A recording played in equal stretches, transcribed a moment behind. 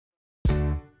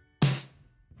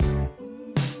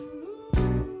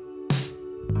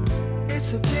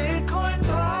to Bitcoin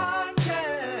Podcast.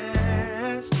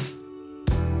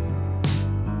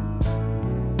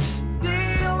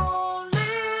 The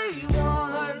only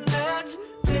one that's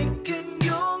making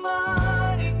your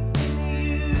money is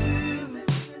you.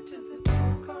 Listen to the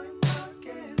Bitcoin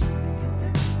Podcast.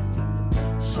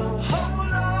 So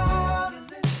hold on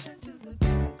and listen to the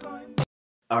Bitcoin.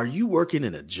 Are you working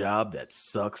in a job that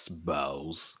sucks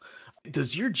balls?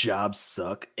 Does your job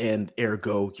suck and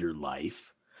ergo your life?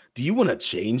 Do you want to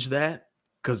change that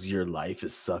because your life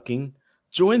is sucking?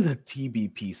 Join the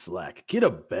TBP Slack. Get a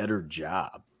better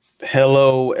job.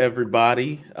 Hello,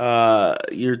 everybody.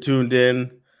 You're tuned in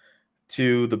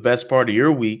to the best part of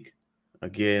your week.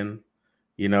 Again,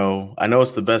 I know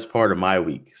it's the best part of my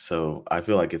week, so I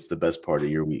feel like it's the best part of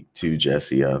your week too,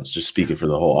 Jesse. I'm just speaking for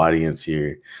the whole audience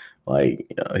here.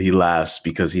 He laughs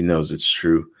because he knows it's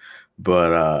true.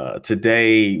 But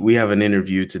today we have an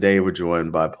interview. Today we're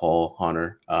joined by Paul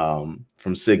Hauner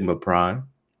from Sigma Prime.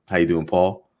 How you doing,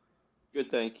 Paul?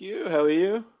 Good, thank you. How are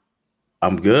you?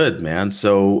 I'm good, man.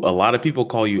 So a lot of people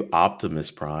call you Optimus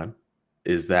Prime.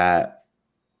 Is that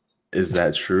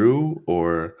true,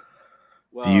 or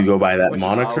do you go by that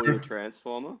moniker? Are we a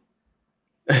transformer?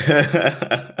 That's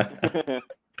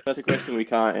a question we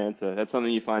can't answer. That's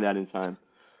something you find out in time.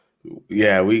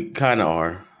 Yeah, we kind of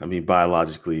are. I mean,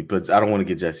 biologically, but I don't want to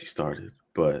get Jessie started.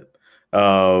 But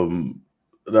no.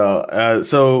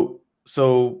 So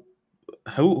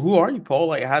who are you, Paul?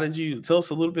 Like, how did you tell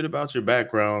us a little bit about your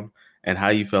background and how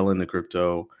you fell into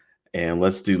crypto? And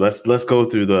let's go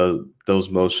through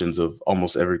those motions of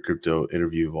almost every crypto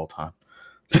interview of all time.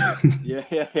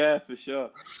 Yeah, for sure.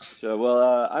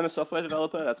 Well, I'm a software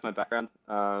developer. That's my background.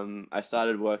 I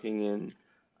started working in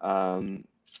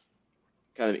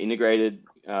kind of integrated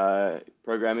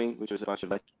programming, which was a bunch of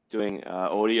like doing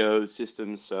audio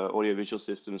systems, so audio-visual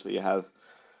systems where you have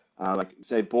like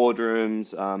say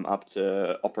boardrooms up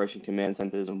to operation command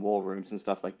centers and war rooms and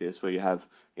stuff like this, where you have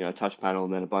a touch panel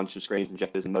and then a bunch of screens,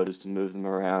 injectors, and motors to move them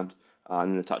around,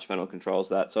 and then the touch panel controls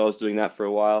that. So I was doing that for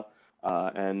a while,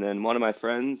 and then one of my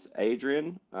friends,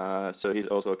 Adrian, so he's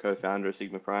also a co-founder of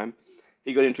Sigma Prime.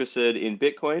 He got interested in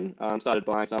Bitcoin, started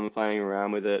buying some and playing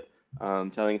around with it,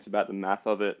 telling us about the math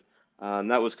of it.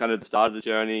 That was kind of the start of the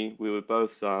journey. We were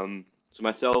both, so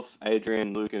myself,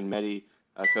 Adrian, Luke, and Mehdi,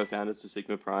 co-founders of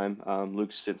Sigma Prime.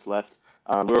 Luke's since left.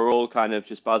 We were all kind of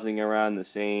just buzzing around the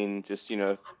scene, just,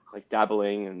 like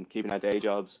dabbling and keeping our day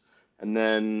jobs. And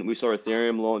then we saw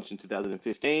Ethereum launch in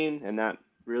 2015, and that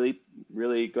really,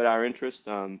 really got our interest.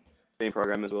 Being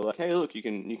programmers, we were like, hey, look, you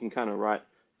can kind of write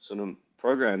sort of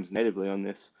programs natively on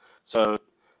this. So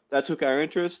that took our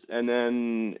interest. And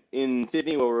then in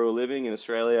Sydney, where we were living in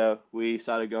Australia, we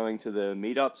started going to the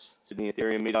meetups, Sydney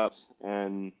Ethereum meetups,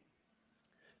 and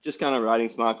just kind of writing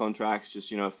smart contracts,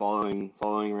 just following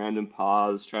random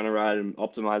paths, trying to write and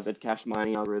optimize that cache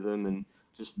mining algorithm, and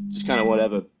just kind of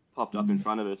whatever popped up in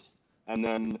front of us. And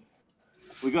then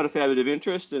we got a fair bit of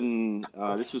interest, and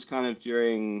this was kind of this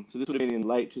would have been in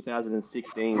late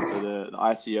 2016, so the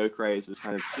ICO craze was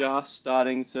kind of just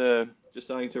starting to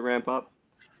ramp up.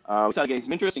 We started getting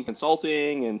some interest in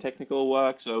consulting and technical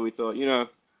work, so we thought,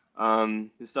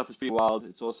 this stuff is pretty wild.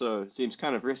 It seems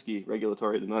kind of risky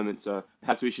regulatory at the moment, so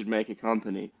perhaps we should make a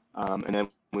company, and then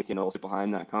we can all sit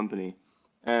behind that company.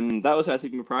 And that was how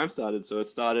Sigma Prime started. So it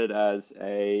started as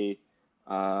I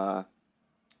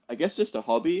guess just a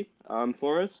hobby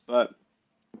for us, but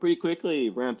pretty quickly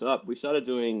ramped up. We started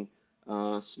doing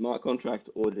smart contract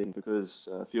auditing because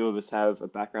a few of us have a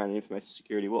background in information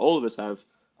security. Well, all of us have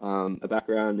a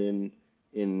background in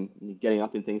getting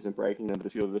up in things and breaking them, but a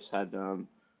few of us had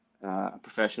a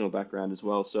professional background as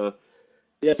well. So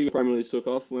yeah, Sigma Prime really took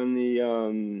off when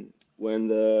the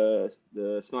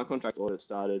smart contract audit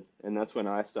started, and that's when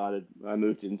I started. I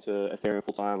moved into Ethereum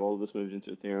full time. All of us moved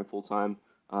into Ethereum full time.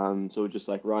 So we're just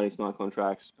like writing smart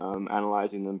contracts,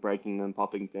 analyzing them, breaking them,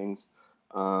 popping things,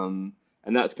 and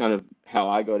that's kind of how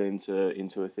I got into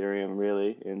Ethereum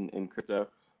really in crypto.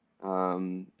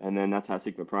 And then that's how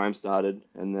Sigma Prime started,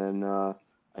 and then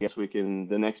I guess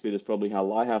the next bit is probably how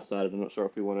Lighthouse started. I'm not sure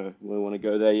if we want to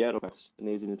go there yet, or perhaps it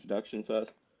needs an introduction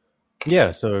first.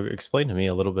 Yeah, so explain to me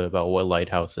a little bit about what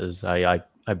Lighthouse is. I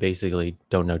basically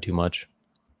don't know too much.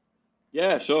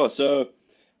 Yeah, sure. So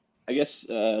I guess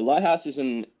Lighthouse is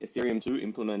an Ethereum 2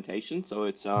 implementation. So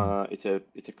it's a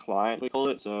client, we call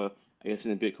it. So I guess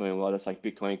in the Bitcoin world, it's like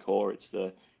Bitcoin Core. It's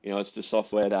the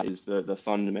software that is the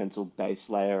fundamental base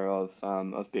layer of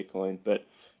Bitcoin. But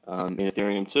in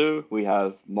Ethereum 2, we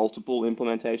have multiple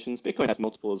implementations. Bitcoin has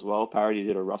multiple as well. Parity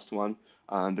did a Rust one,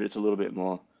 but it's a little bit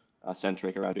more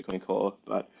centric around Bitcoin Core.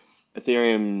 But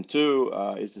Ethereum 2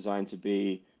 is designed to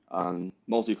be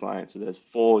multi-client. So there's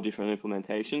 4 different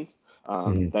implementations.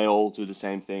 They all do the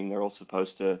same thing. They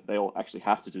all actually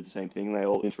have to do the same thing. They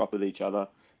all interrupt with each other.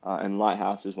 And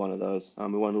Lighthouse is one of those. We're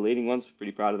one of the leading ones.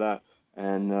 Pretty proud of that.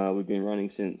 And we've been running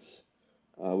since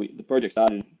the project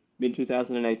started mid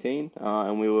 2018,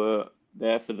 and we were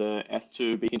there for the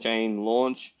ETH-2 beacon chain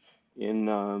launch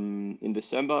in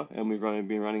December, and we've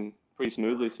been running pretty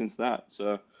smoothly since that.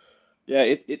 So yeah,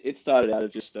 it started out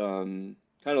of just kind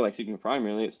of like Sigma Prime,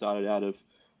 really. It started out of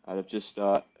just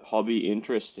hobby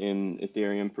interest in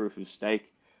Ethereum proof of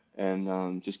stake,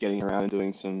 and just getting around and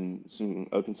doing some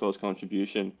open source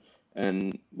contribution.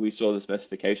 And we saw the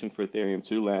specification for Ethereum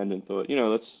 2 land and thought,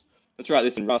 let's write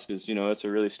this in Rust, because it's a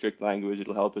really strict language.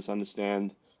 It'll help us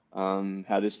understand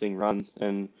how this thing runs.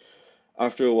 And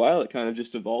after a while, it kind of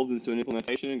just evolved into an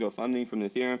implementation and got funding from the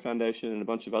Ethereum Foundation and a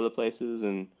bunch of other places,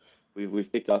 and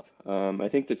we've picked up. I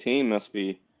think the team must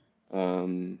be,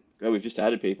 we've just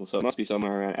added people, so it must be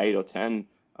somewhere around 8 or 10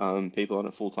 people on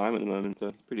it full time at the moment. So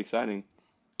it's pretty exciting.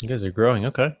 You guys are growing,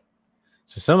 okay.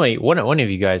 So one of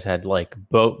you guys had like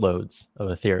boatloads of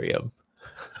Ethereum.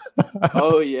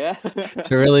 Oh yeah.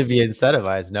 To really be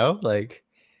incentivized, no? Like.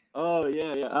 Oh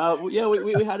yeah. Yeah,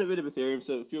 we had a bit of Ethereum,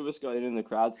 so a few of us got in the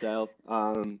crowd sale,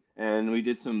 and we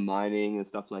did some mining and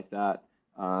stuff like that.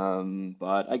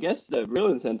 But I guess the real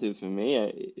incentive for me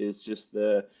is just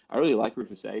I really like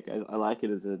proof of stake. I like it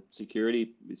as a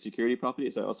security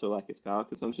property, so I also like its power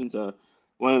consumption. So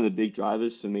one of the big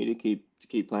drivers for me to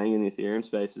keep playing in the Ethereum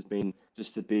space has been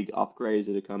just the big upgrades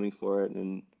that are coming for it,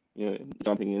 and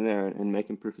jumping in there and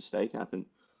making proof of stake happen.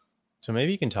 So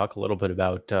maybe you can talk a little bit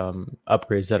about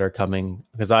upgrades that are coming,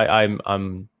 because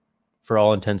I'm for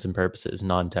all intents and purposes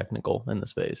non-technical in the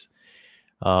space.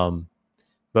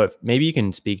 But maybe you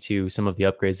can speak to some of the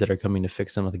upgrades that are coming to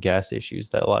fix some of the gas issues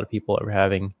that a lot of people are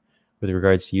having with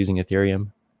regards to using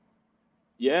Ethereum.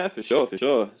 Yeah, for sure.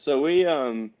 So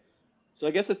so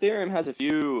I guess Ethereum has a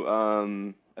few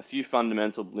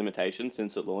fundamental limitations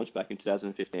since it launched back in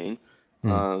 2015.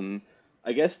 I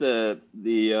guess the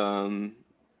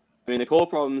core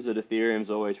problems that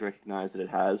Ethereum's always recognized that it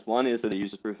has, one is that it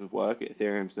uses proof of work.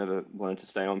 Ethereum's never wanted to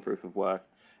stay on proof of work.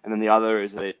 And then the other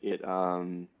is that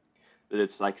that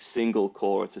it's like single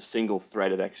core. It's a single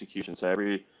thread of execution. So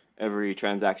every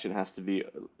transaction has to be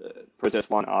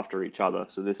processed one after each other.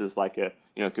 So this is like a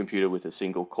computer with a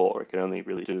single core. It can only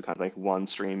really do kind of like one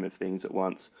stream of things at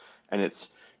once, and it's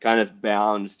kind of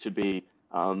bound to be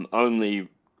only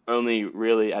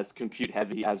really as compute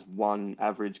heavy as one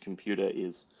average computer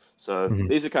is. So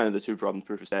these are kind of the two problems,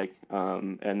 proof of stake,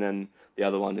 and then the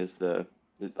other one is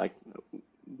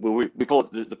we call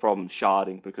it the problem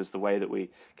sharding, because the way that we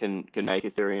can make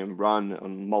Ethereum run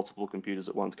on multiple computers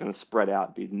at once, kind of spread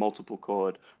out, be multiple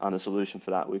cored, the solution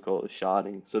for that we call it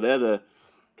sharding. So they're the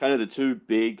kind of the two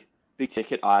big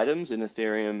ticket items in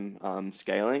Ethereum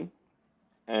scaling.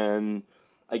 And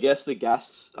I guess the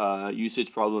gas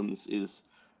usage problems is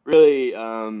really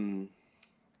a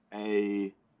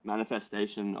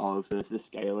manifestation of the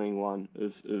scaling one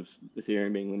of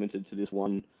Ethereum being limited to this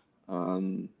one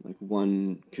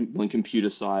computer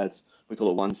size. We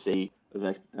call it 1C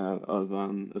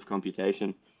of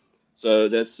computation. So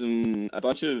there's a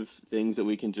bunch of things that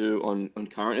we can do on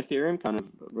current Ethereum, kind of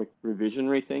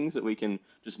revisionary things that we can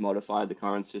just modify the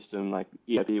current system, like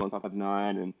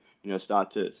EIP-1559, and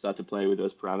start to play with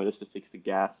those parameters to fix the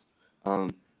gas.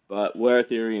 But where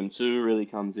Ethereum 2 really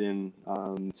comes in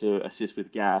to assist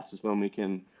with gas is when we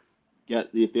can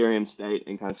get the Ethereum state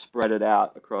and kind of spread it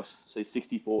out across, say,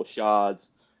 64 shards,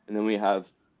 and then we have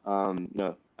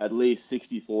at least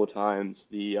 64 times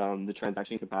the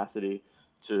transaction capacity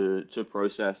to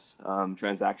process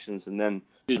transactions, and then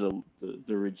due to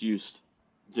the reduced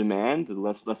demand,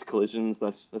 less collisions,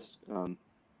 less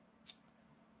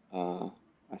I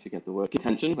forget the word,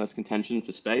 less contention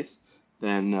for space,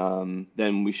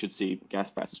 then we should see gas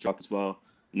prices drop as well.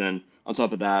 And then on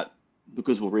top of that,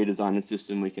 because we'll redesign the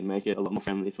system, we can make it a lot more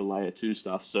friendly for layer 2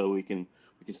 stuff, so we can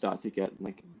start to get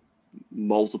like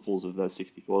multiples of those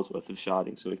 64s worth of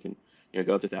sharding, so we can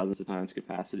go up to thousands of times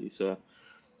capacity. So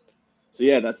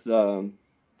yeah, that's how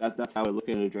we're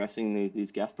looking at addressing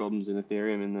these gas problems in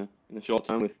Ethereum in the short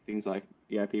term with things like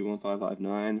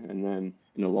EIP-1559, and then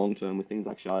in the long term with things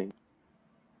like sharding.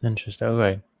 Interesting.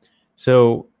 Okay,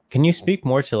 so can you speak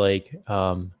more to like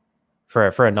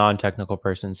for a non-technical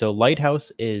person? So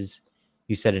Lighthouse is,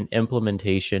 you said, an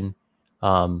implementation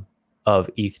of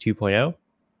ETH 2.0.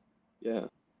 Yeah.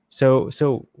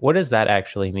 So what does that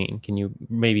actually mean? Can you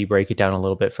maybe break it down a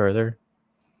little bit further?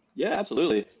 Yeah,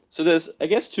 absolutely. So there's, I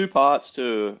guess, two parts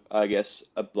to, I guess,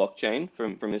 a blockchain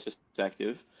from this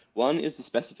perspective. One is the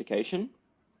specification,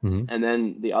 Hmm. And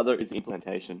then the other is the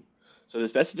implementation. So the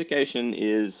specification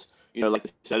is, like a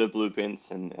set of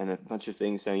blueprints and a bunch of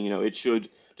things saying, it should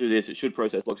do this, it should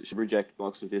process blocks, it should reject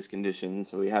blocks with this condition.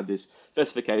 So we have this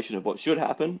specification of what should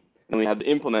happen. And we have the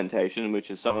implementation,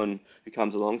 which is someone who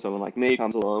comes along, someone like me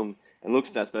comes along and looks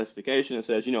at that specification and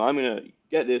says, I'm going to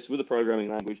get this with a programming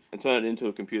language and turn it into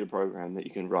a computer program that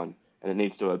you can run. And it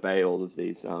needs to obey all of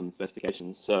these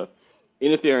specifications. So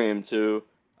in Ethereum 2,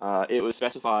 it was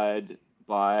specified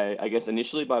by, I guess,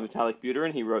 initially by Vitalik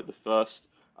Buterin. He wrote the first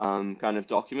kind of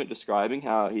document describing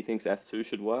how he thinks ETH-2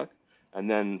 should work. And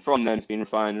then from then it's been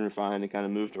refined and refined and kind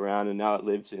of moved around, and now it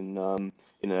lives in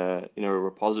a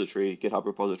repository, GitHub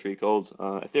repository called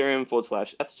Ethereum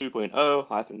 /ETH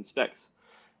 2.0 -specs.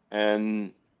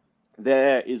 And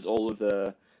there is all of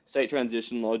the state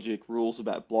transition logic, rules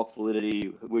about block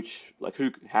validity,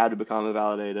 how to become a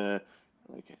validator,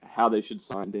 like how they should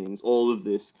sign things, all of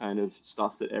this kind of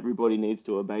stuff that everybody needs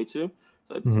to obey to.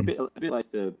 So a bit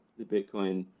like the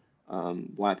Bitcoin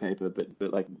white paper,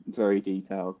 but like very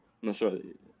detailed. I'm not sure.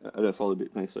 I don't follow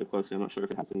Bitcoin so closely. I'm not sure if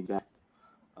it has an exact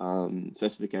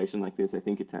specification like this. I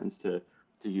think it tends to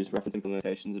use reference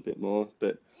implementations a bit more.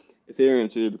 But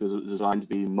Ethereum 2, because it was designed to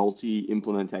be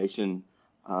multi-implementation,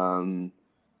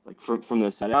 like from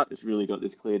the setup, it's really got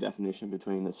this clear definition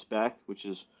between the spec, which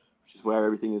is where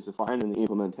everything is defined, and the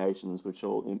implementations, which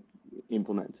all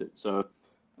implement it. So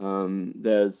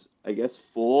there's, I guess,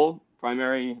 4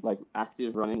 primary like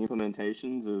active running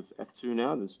implementations of ETH2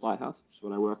 now. There's Lighthouse, which is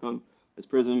what I work on. There's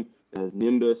Prism, there's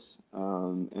Nimbus,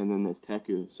 and then there's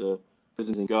Teku. So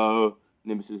Prism's in Go,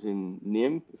 Nimbus is in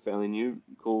Nim, a fairly new,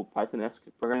 cool Python-esque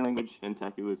programming language, and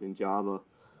Teku is in Java.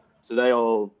 So they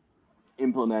all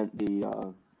implement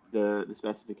the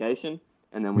specification,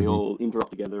 and then we all interop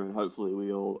together, and hopefully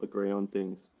we all agree on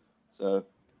things. So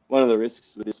one of the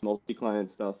risks with this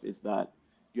multi-client stuff is that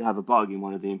you have a bug in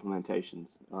one of the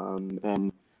implementations.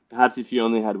 And perhaps if you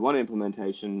only had one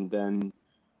implementation, then,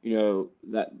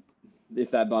 that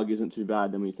if that bug isn't too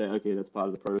bad, then we say, okay, that's part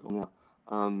of the protocol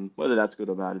now. Whether that's good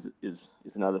or bad is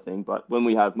another thing. But when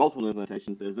we have multiple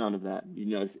implementations, there's none of that.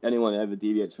 If anyone ever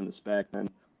deviates from the spec, then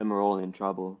we're all in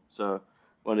trouble. So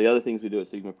one of the other things we do at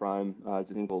Sigma Prime is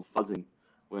a thing called fuzzing,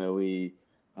 where we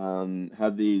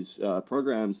have these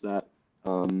programs that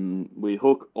we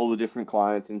hook all the different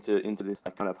clients into this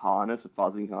kind of harness, a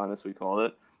fuzzing harness we call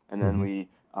it, and then we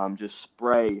just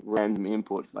spray random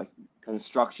input, like kind of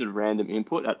structured random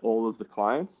input at all of the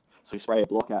clients. So we spray a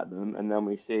block at them, and then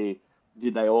we see,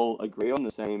 did they all agree on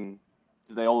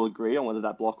whether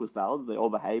that block was valid? Did they all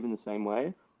behave in the same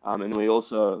way? And we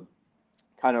also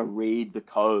kind of read the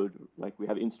code, like we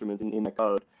have instruments in the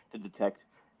code to detect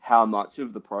how much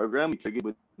of the program we triggered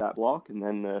with that block, and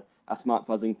then our smart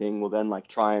fuzzing thing will then like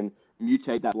try and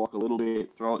mutate that block a little bit,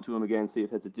 throw it to them again, see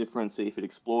if there's a difference, see if it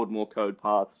explored more code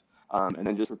paths, and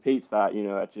then just repeats that,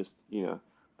 at just,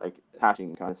 like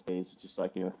hashing kind of speeds, just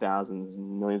like, thousands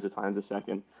and millions of times a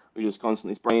second. We just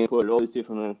constantly spray input at all these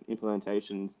different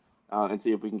implementations and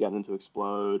see if we can get them to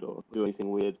explode or do anything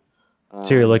weird.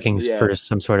 So you're looking for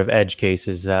some sort of edge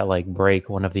cases that like break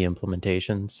one of the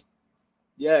implementations.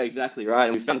 Yeah, exactly right.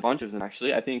 And we found a bunch of them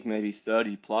actually. I think maybe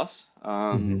 30 plus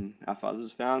our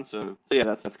fuzzers found. So yeah,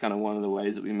 that's kind of one of the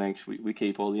ways that we make sure we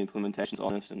keep all the implementations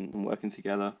honest and working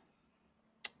together.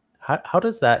 How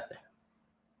does that?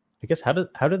 I guess how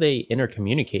do they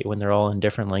intercommunicate when they're all in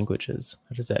different languages?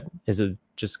 How does that? Is it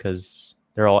just because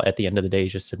they're all at the end of the day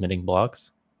just submitting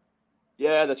blocks?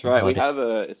 Yeah, that's right. We have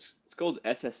it's called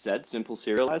SSZ, simple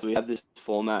serialized. We have this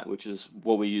format, which is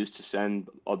what we use to send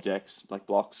objects like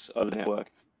blocks over the network,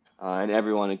 and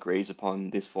everyone agrees upon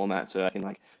this format. So I can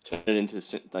like turn it into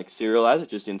like serialize it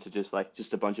just into just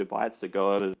a bunch of bytes that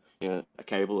go over a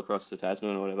cable across the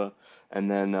Tasman or whatever, and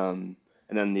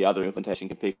then the other implementation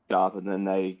can pick it up, and then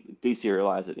they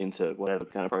deserialize it into whatever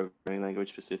kind of programming language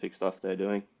specific stuff they're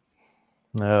doing.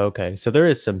 Okay, so there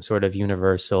is some sort of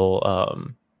universal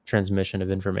transmission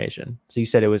of information. So you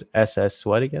said it was SS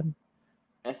what again?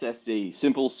 SSC,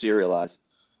 simple serialized.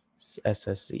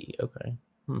 SSC, okay.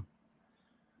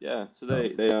 Yeah, so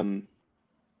they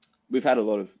we've had a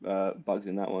lot of bugs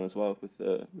in that one as well with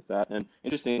that, and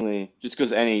interestingly, just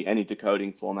because any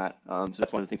decoding format, so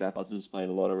that's one of the things that buzzers played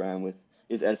a lot around with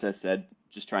is SSZ,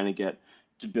 just trying to get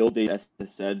to build these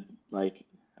SSZ like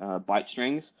byte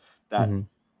strings that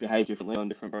behave differently on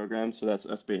different programs. So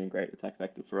that's been a great attack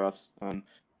vector for us.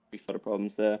 Fixed a lot of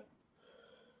problems there.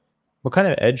 What kind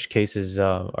of edge cases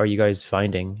are you guys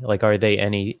finding? Like, are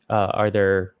there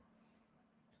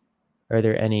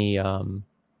any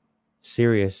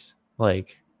serious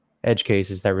like edge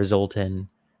cases that result in,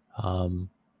 I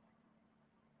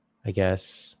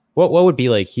guess, what would be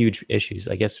like huge issues,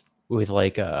 I guess, with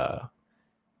like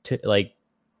like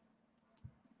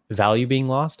value being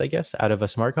lost, I guess, out of a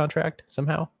smart contract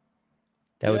somehow?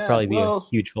 That would Yeah, probably be a well,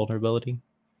 huge vulnerability.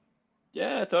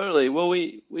 yeah, totally. Well,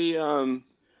 we in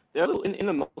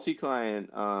the multi-client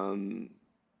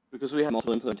because we have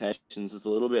multiple implementations, it's a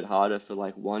little bit harder for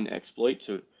like one exploit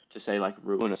to say like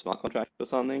ruin a smart contract or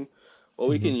something. What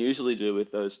we Hmm. can usually do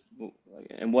with those,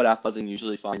 and what our fuzzing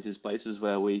usually finds is places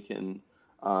where we can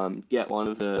get one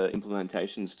of the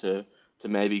implementations to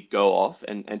maybe go off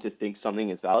and to think something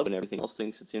is valid when everything else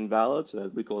thinks it's invalid. So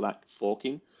we call that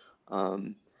forking.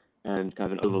 Um, and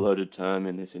kind of an overloaded term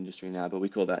in this industry now, but we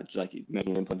call that like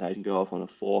making an implementation go off on a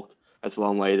fork. That's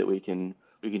one way that we can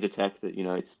detect that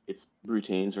its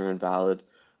routines are invalid.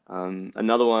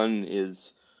 Another one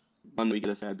is one we get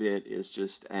a fair bit is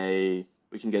just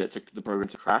we can get the program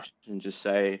to crash and just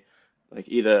say like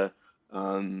either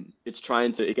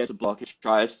it gets a block, it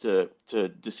tries to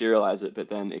deserialize it, but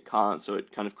then it can't, so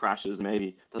it kind of crashes,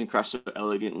 maybe doesn't crash so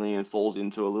elegantly and falls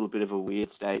into a little bit of a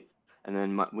weird state, and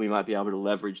then we might be able to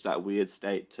leverage that weird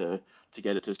state to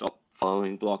get it to stop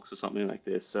following blocks or something like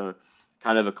this. So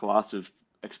kind of a class of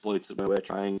exploits where we're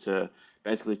trying to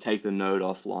basically take the node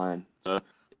offline. So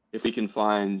if we can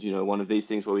find, one of these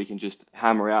things where we can just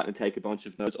hammer out and take a bunch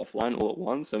of nodes offline all at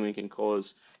once, then we can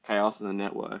cause chaos in the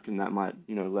network, and that might,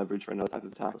 leverage for another type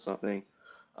of attack or something.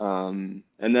 And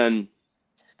then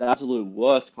the absolute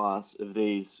worst class of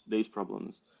these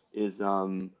problems is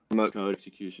remote code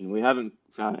execution. We haven't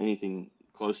found anything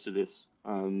close to this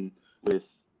with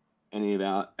any of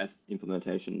our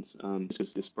implementations, just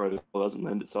because this protocol doesn't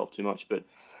lend itself too much. But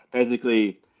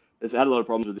basically, there's had a lot of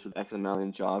problems with this with XML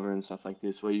and Java and stuff like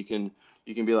this, where you can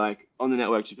be like on the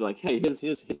network, you be like, hey,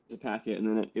 here's a packet, and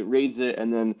then it reads it,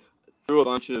 and then through a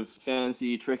bunch of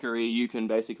fancy trickery, you can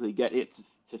basically get it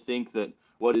to think that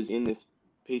what is in this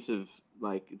piece of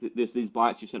like these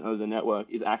bytes you sent over the network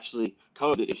is actually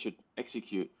code that it should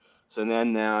execute. So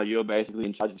then now you're basically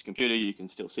in charge of this computer. You can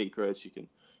steal secrets. You can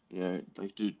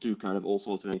like do kind of all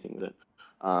sorts of anything with it.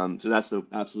 So that's the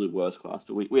absolute worst class.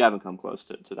 But we haven't come close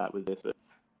to that with this. But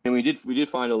and we did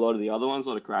find a lot of the other ones, a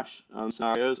lot of crash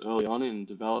scenarios early on in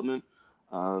development.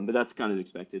 But that's kind of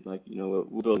expected. Like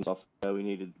we're building software. We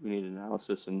needed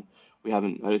analysis, and we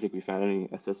haven't. I don't think we found any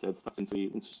SSL stuff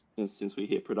since we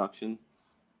hit production.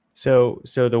 So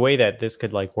the way that this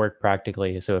could like work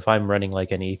practically is, so if I'm running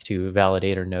like an ETH-2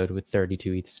 validator node with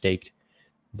 32 ETH staked,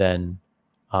 then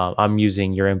I'm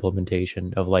using your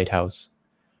implementation of Lighthouse.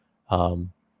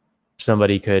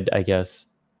 Somebody could, I guess,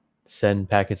 send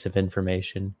packets of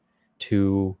information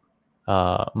to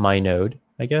my node,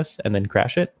 I guess, and then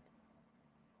crash it.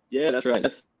 Yeah, that's right.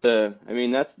 I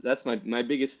mean, that's my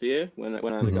biggest fear when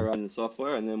I'm the guy writing the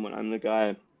software, and then when I'm the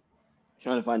guy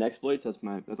trying to find exploits, that's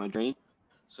my dream.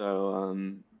 So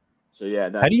yeah.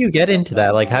 How do you get into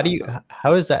that? Like, how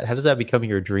does that become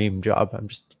your dream job? I'm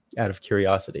just out of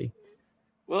curiosity.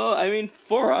 Well, I mean,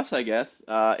 for us, I guess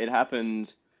it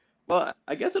happened. Well,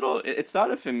 I guess it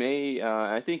started for me.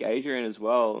 I think Adrian as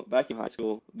well. Back in high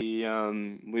school, we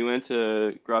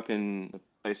grew up in a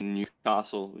place in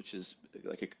Newcastle, which is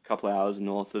like a couple of hours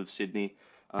north of Sydney,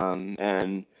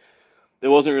 and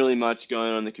there wasn't really much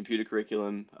going on in the computer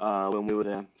curriculum when we were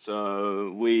there.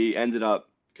 So we ended up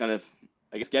kind of,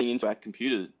 I guess, getting into our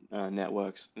computer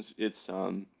networks. It's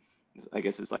I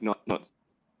guess it's like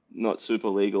not super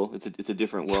legal. It's a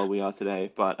different world we are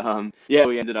today. But yeah,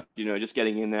 we ended up, just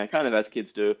getting in there, kind of as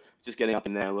kids do, just getting up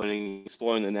in there, learning,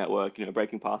 exploring the network,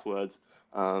 breaking passwords,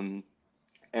 and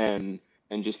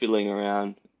just fiddling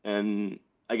around. And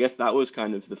I guess that was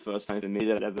kind of the first time for me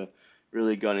that I'd ever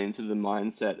really got into the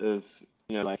mindset of,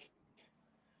 like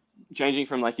changing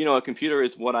from like, a computer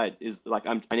is what I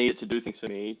need it to do things for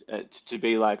me, to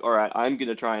be like, all right, I'm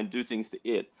gonna try and do things to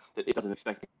it that it doesn't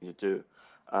expect me to do.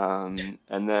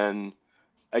 And then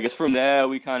I guess from there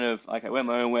we kind of like I went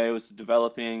my own way, was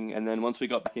developing, and then once we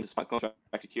got back into smart contract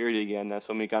security again, that's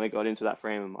when we kind of got into that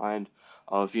frame of mind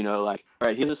of like, all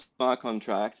right, here's a smart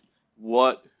contract.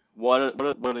 What are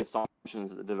the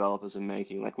assumptions that the developers are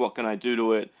making? Like, what can I do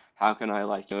to it? How can I,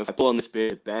 like, if I pull on this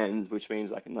bit, it bends, which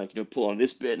means I can, like, pull on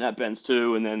this bit and that bends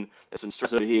too, and then there's some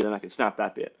stress over here, then I can snap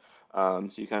that bit. So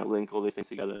you kind of link all these things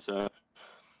together. So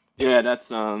yeah,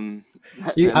 that's I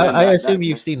assume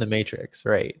you've seen The Matrix,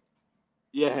 right?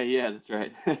 Yeah, that's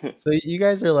right. So you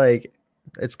guys are like,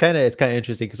 it's kind of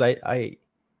interesting because I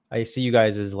see you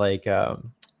guys as like,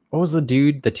 what was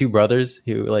the two brothers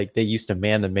who like they used to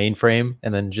man the mainframe,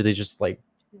 and then they just like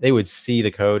they would see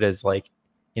the code as like,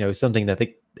 something that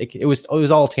it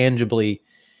was all tangibly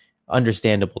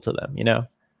understandable to them,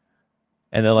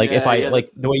 And then like if Yeah, I yeah, like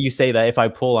that's the way you say that, if I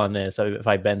pull on this, if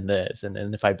I bend this,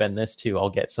 and if I bend this too, I'll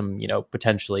get some,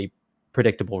 potentially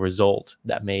predictable result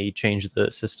that may change the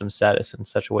system status in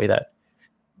such a way that,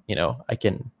 I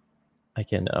can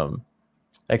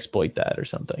exploit that or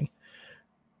something.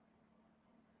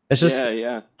 It's just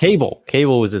yeah. Cable.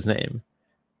 Cable was his name.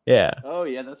 Yeah. Oh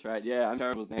yeah, that's right. Yeah, I'm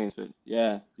terrible with names, but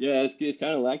yeah, it's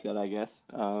kind of like that, I guess.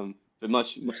 But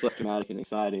much less dramatic and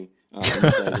exciting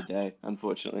day to day,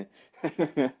 unfortunately.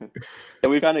 Yeah,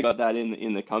 we've kind of got that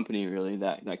in the company, really,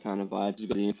 that kind of vibe. We've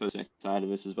got the infosec side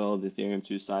of us as well, the Ethereum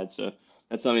 2 side. So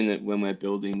that's something that when we're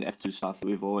building the F2 stuff,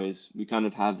 we kind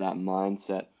of have that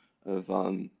mindset of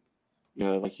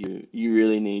like you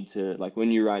really need to, like,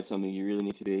 when you write something, you really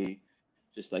need to be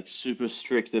just like super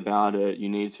strict about it. You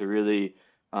need to really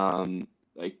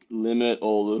like limit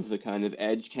all of the kind of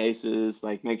edge cases,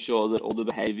 like make sure that all the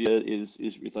behavior is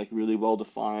like really well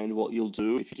defined, what you'll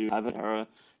do if you do have an error,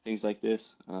 things like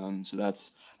this. So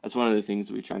that's one of the things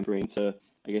that we try and bring to,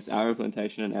 I guess, our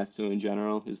implementation and F2 in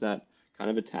general, is that kind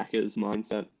of attacker's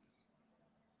mindset.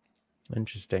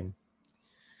 Interesting.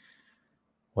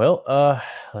 Well,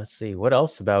 let's see. What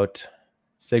else about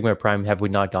Sigma Prime have we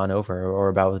not gone over, or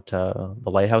about the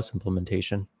Lighthouse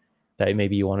implementation that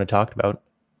maybe you want to talk about?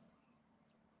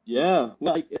 Yeah,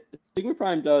 well, like Sigma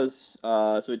Prime does,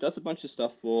 so it does a bunch of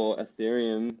stuff for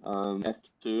Ethereum,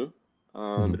 F2,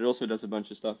 Mhm. but it also does a bunch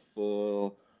of stuff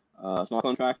for smart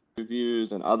contract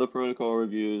reviews and other protocol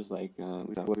reviews. Like we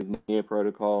work with Near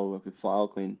Protocol, work with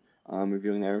Filecoin,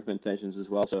 reviewing their implementations as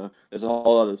well. So there's a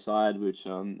whole other side which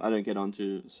I don't get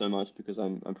onto so much because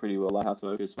I'm pretty well Lighthouse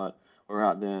focused, but we're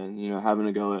out there, having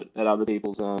a go at other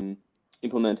people's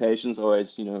implementations,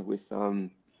 always,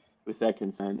 with their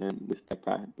consent and with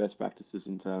best practices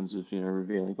in terms of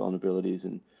revealing vulnerabilities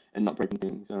and not breaking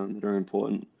things that are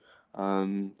important.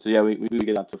 So yeah, we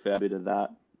get up to a fair bit of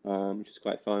that, which is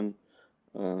quite fun.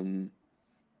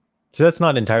 So that's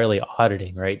not entirely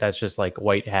auditing, right? That's just like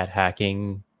white hat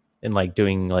hacking and like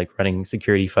doing like running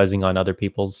security fuzzing on other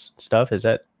people's stuff. Is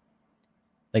that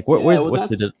like Yeah, well, what's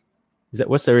that's the is that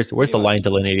where's pretty the line much.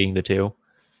 delineating the two?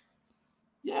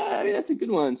 Yeah, I mean that's a good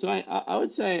one. So I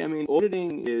would say, I mean,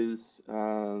 auditing is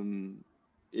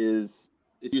it's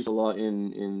used a lot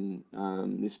in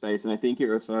this space, and I think it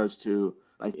refers to,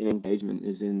 like, an engagement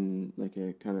is in like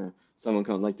a kind of someone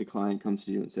like the client comes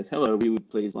to you and says, "Hello, we would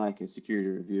please like a security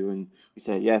review," and we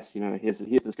say, "Yes,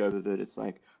 here's the scope of it. It's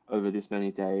like over this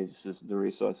many days, this is the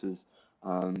resources,"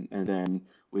 and then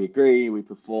we agree, we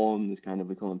perform this kind of,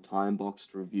 we call them time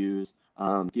boxed reviews,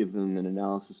 give them an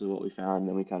analysis of what we found, and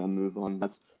then we kind of move on.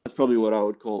 That's probably what I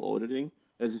would call auditing.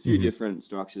 There's a few Mhm. different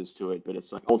structures to it, but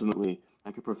it's like ultimately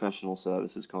like a professional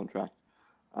services contract.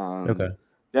 Okay. Um,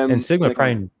 And then Sigma when it comes,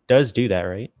 Prime does do that,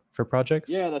 right? For projects?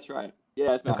 yeah, that's right.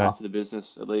 Yeah, it's about Okay. half of the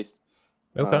business at least.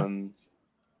 Okay. Um,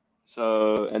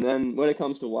 so, and then when it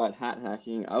comes to white hat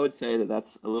hacking, I would say that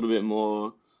that's a little bit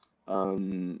more,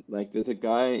 like, there's a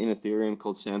guy in Ethereum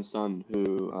called Samson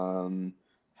who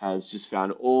has just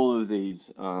found all of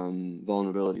these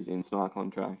vulnerabilities in smart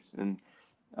contracts, and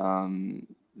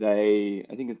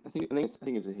I think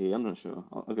it's a he. I'm not sure.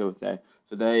 I'll go with they.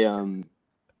 So they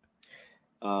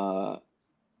uh,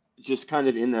 just kind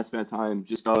of in their spare time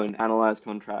just go and analyze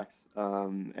contracts,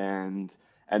 and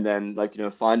then, like,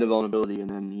 find a vulnerability and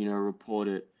then report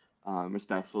it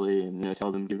respectfully, and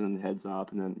tell them, give them the heads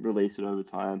up, and then release it over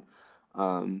time.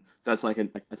 So that's like a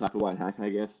type of white hack, I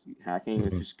guess. Hacking,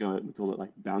 it's Mhm. just we call it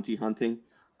like bounty hunting.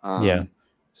 Yeah.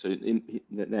 So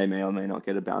they may or may not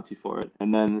get a bounty for it.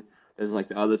 And then there's like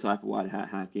the other type of white hat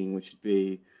hacking, which would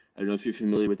be, I don't know if you're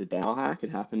familiar with the DAO hack.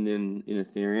 It happened in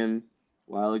Ethereum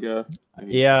a while ago.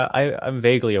 Maybe. Yeah, I'm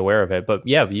vaguely aware of it, but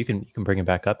yeah, you can bring it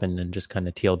back up and then just kind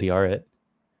of TLDR it.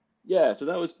 Yeah, so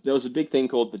there was a big thing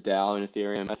called the DAO in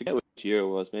Ethereum. I forget which year it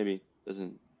was, maybe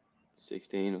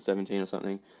 2016 or 17 or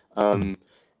something. Mhm. Um,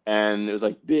 and it was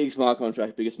like big smart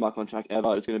contract, biggest smart contract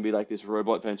ever. It was going to be like this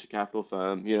robot venture capital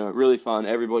firm, really fun.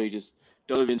 Everybody just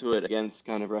dove into it against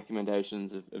kind of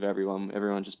recommendations of everyone.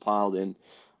 Everyone just piled in.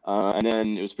 And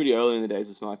then it was pretty early in the days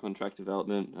of smart contract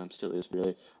development. Still is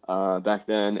really back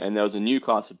then. And there was a new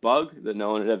class of bug that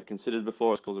no one had ever considered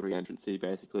before. It's called a reentrancy.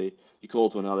 Basically, you call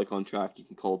to another contract, you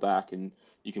can call back, and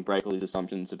you can break all these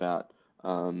assumptions about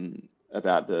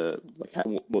the, like,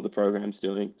 what the program's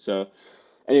doing. So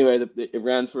anyway, it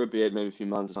ran for a bit, maybe a few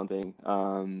months or something,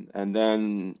 and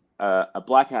then a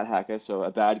black hat hacker, so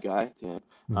a bad guy,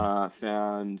 Mhm.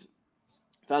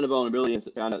 found a vulnerability and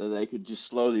found out that they could just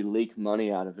slowly leak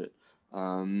money out of it.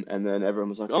 And then everyone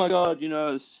was like, "Oh my God,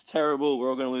 this is terrible. We're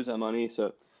all going to lose our money." So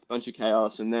a bunch of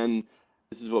chaos, and then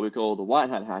this is what we call the white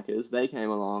hat hackers. They came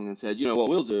along and said, you know, what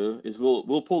we'll do is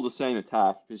we'll pull the same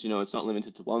attack because, you know, it's not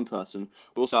limited to one person.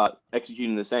 We'll start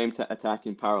executing the same attack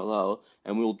in parallel,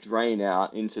 and we'll drain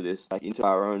out into this, like into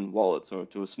our own wallets or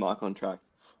to a smart contract.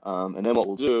 And then what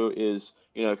we'll do is,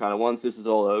 you know, kind of once this is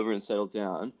all over and settled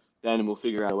down, then we'll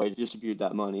figure out a way to distribute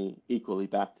that money equally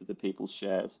back to the people's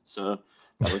shares. So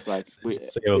that was like, So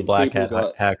you have a black hat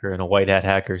hacker and a white hat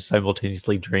hacker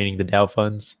simultaneously draining the DAO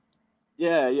funds.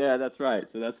 Yeah, that's right.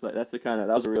 So that's the kind of,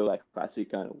 that was a real like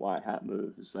classic kind of white hat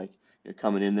move. It's like you're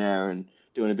coming in there and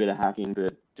doing a bit of hacking,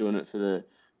 but doing it for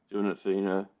you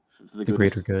know, for the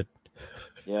greater good.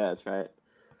 Yeah, that's right.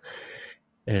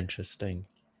 Interesting.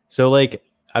 So like,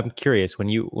 I'm curious, when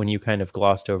you kind of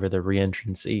glossed over the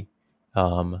reentrancy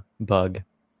bug,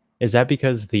 is that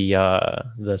because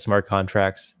the smart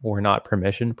contracts were not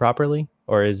permissioned properly,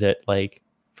 or is it like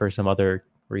for some other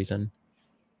reason?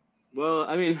 Well,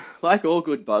 I mean, like all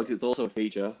good bugs, it's also a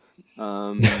feature.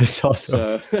 It's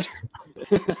also so,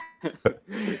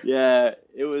 yeah,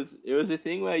 it was a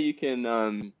thing where you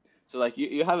can so like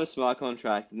you have a smart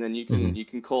contract, and then you can you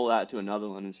can call out to another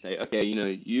one and say, okay, you know,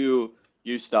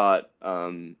 you start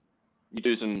you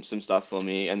do some stuff for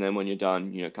me, and then when you're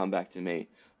done, you know, come back to me.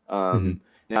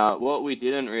 Now, what we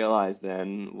didn't realize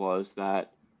then was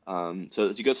that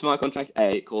so you got smart contract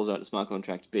A, it calls out to smart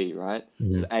contract B, right?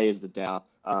 So A is the DAO.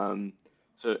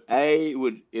 So A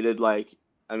it'd like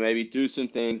maybe do some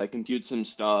things, like compute some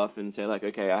stuff and say like,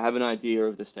 okay, I have an idea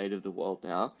of the state of the world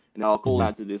now, and I'll call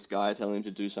out to this guy, tell him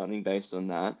to do something based on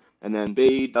that. And then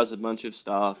B does a bunch of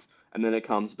stuff, and then it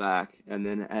comes back, and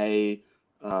then A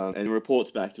and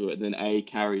reports back to it, and then A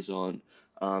carries on.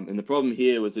 And the problem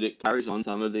here was that it carries on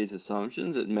some of these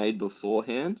assumptions it made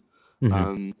beforehand,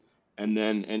 and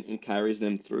then and carries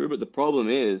them through. But the problem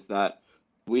is that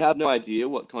we have no idea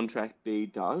what contract B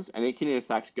does, and it can in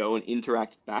fact go and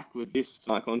interact back with this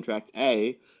smart contract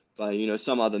A by, you know,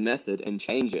 some other method and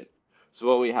change it. So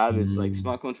what we have is like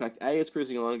smart contract A is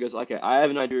cruising along and goes, okay, I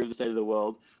have an idea of the state of the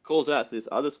world, calls out to this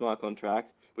other smart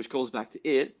contract, which calls back to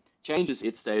it, changes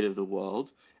its state of the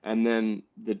world, and then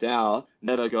the DAO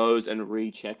never goes and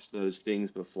rechecks those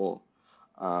things before.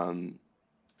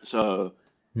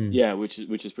 Yeah, which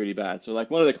is pretty bad. So like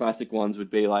one of the classic ones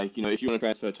would be like, you know, if you want to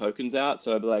transfer tokens out,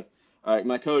 so I'd be like, all right,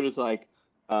 my code is like,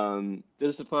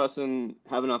 does the person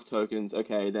have enough tokens?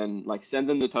 Okay, then like send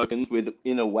them the tokens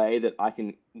in a way that I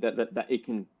can that it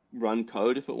can run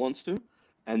code if it wants to,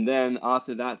 and then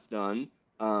after that's done,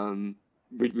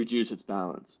 reduce its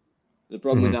balance. The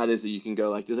problem with that is that you can go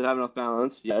like, does it have enough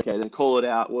balance? Yeah, okay, then call it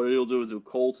out. What it'll do is it'll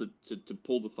call to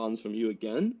pull the funds from you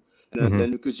again. And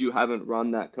then because you haven't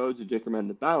run that code to decrement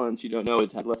the balance, you don't know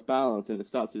it's had less balance, and it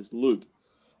starts this loop.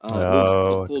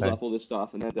 Pulls up all this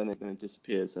stuff, and then it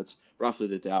disappears. That's roughly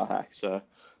the DAO hack. So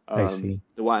I see.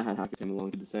 The white hat hacker came along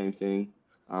and did the same thing,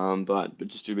 but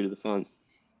distributed the funds.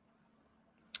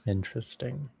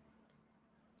 Interesting.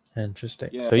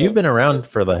 Yeah, so you've been around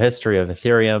for the history of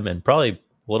Ethereum, and probably a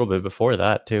little bit before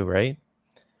that too, right?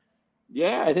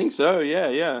 Yeah, I think so.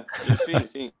 Yeah.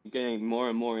 It's been getting more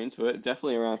and more into it.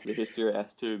 Definitely around for the history of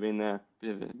ETH-2, being there,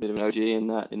 bit of an OG in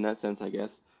that sense, I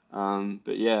guess.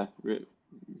 But yeah,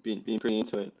 being pretty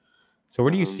into it. So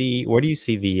where do you see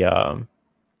the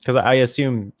because I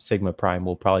assume Sigma Prime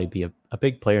will probably be a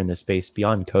big player in this space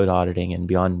beyond code auditing and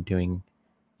beyond doing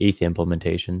ETH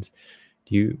implementations.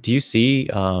 Do you see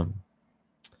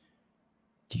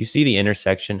the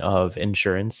intersection of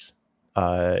insurance,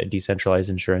 decentralized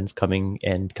insurance, coming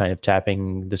and kind of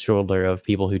tapping the shoulder of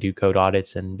people who do code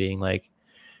audits and being like,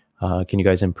 can you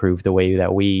guys improve the way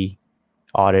that we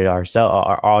audit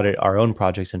our own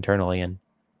projects internally, and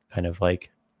kind of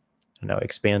like, I don't know,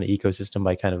 expand the ecosystem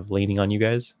by kind of leaning on you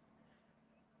guys?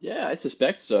 Yeah, I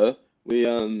suspect so. We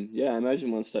I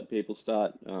imagine once that people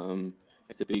start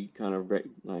like the big kind of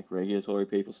regulatory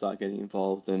people start getting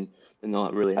involved, and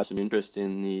they'll really have some interest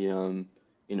in the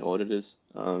in auditors,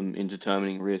 in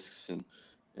determining risks and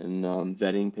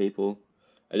vetting people.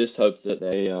 I just hope that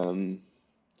they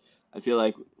I feel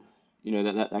like, you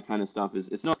know, that kind of stuff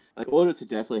it's not like, audits are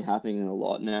definitely happening a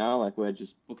lot now. Like we're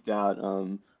just booked out,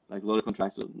 like a lot of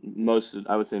contracts,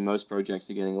 I would say most projects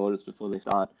are getting audits before they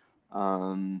start.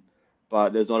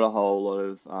 But there's not a whole lot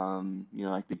of you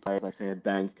know, like big players, like say a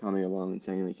bank coming along and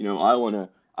saying like, you know, I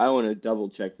wanna double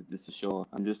check that this is sure.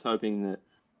 I'm just hoping that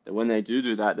when they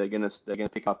do that, they're gonna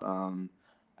pick up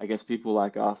I guess people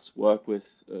like us, work with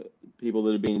people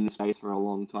that have been in the space for a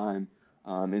long time,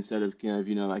 instead of kind of,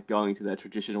 you know, like going to their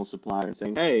traditional supplier and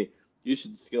saying, hey, you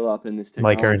should skill up in this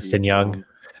technology. Like Ernst and Young,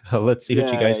 let's see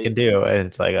what you guys can do, and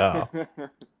it's like, oh,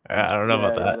 I don't know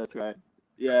about that. That's right.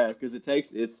 Yeah, because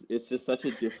it's just such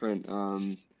a different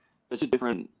such a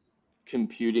different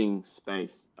computing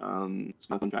space.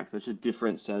 Smart contracts, such a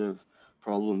different set of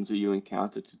problems that you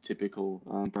encounter to typical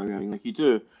programming. Like you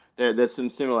do, there's some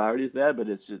similarities there, but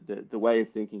it's just the way of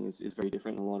thinking is very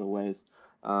different in a lot of ways.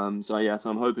 So yeah, so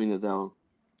I'm hoping that they'll,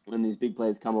 when these big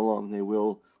players come along, they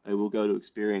will go to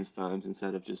experienced firms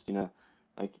instead of just,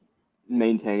 like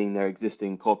maintaining their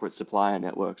existing corporate supplier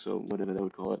networks or whatever they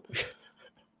would call it.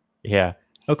 Yeah.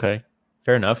 Okay.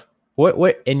 Fair enough.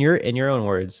 What in your own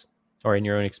words or in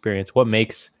your own experience, what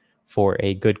makes for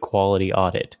a good quality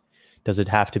audit? Does it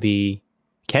have to be,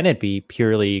 can it be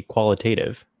purely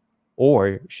qualitative,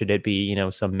 or should it be,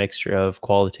 some mixture of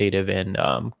qualitative and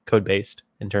code based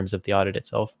in terms of the audit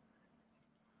itself?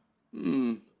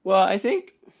 Well, I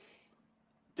think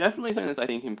definitely something that's I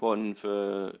think important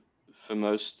for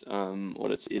most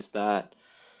audits is that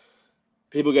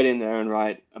people get in there and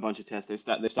write a bunch of tests.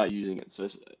 They start using it. So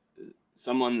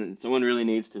someone really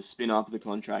needs to spin up the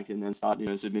contract and then start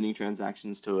submitting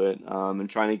transactions to it, and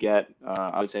trying to get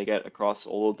I would say get across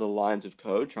all of the lines of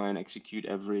code, try and execute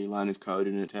every line of code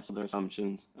and test their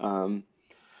assumptions.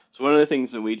 So one of the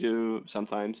things that we do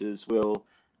sometimes is we'll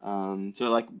so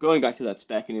like going back to that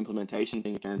spec and implementation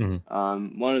thing again,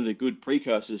 one of the good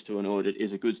precursors to an audit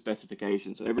is a good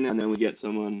specification. So every now and then we get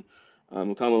someone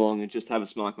will come along and just have a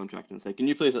smart contract and say, can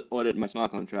you please audit my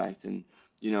smart contract? And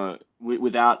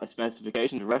without a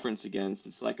specification to reference against,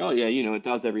 it's like, oh yeah, it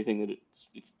does everything that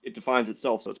it defines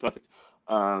itself, so it's perfect.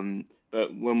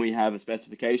 But when we have a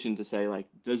specification to say, like,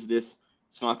 does this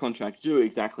smart contract do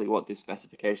exactly what this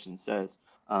specification says?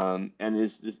 And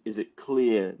is it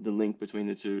clear, the link between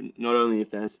the two? Not only if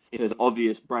there's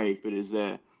obvious break, but is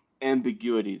there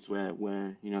ambiguities where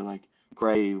like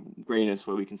grayness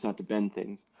where we can start to bend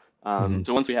things.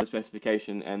 So once we have a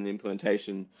specification and the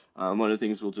implementation, one of the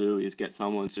things we'll do is get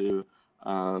someone to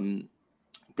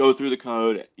go through the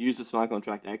code, use the smart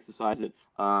contract, exercise it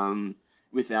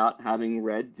without having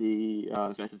read the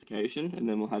specification, and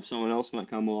then we'll have someone else might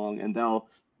come along and they'll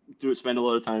spend a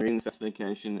lot of time reading the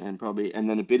specification and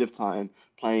then a bit of time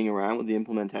playing around with the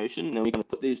implementation. And then we kind of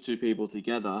put these two people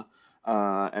together,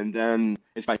 and then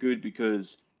it's quite good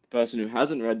because the person who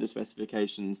hasn't read the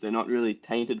specifications, they're not really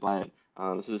tainted by it.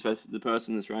 So the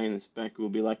person that's writing the spec will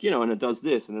be like, and it does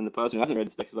this, and then the person who hasn't read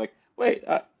the spec is like, wait,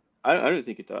 I don't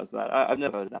think it does that. I've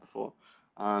never heard of that before.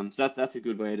 So that's a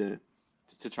good way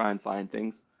to try and find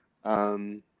things.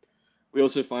 We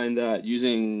also find that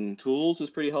using tools is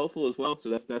pretty helpful as well. So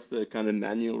that's the kind of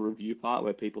manual review part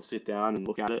where people sit down and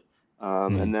look at it.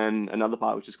 And then another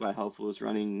part which is quite helpful is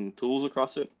running tools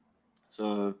across it.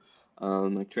 So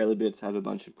like TrailerBits have a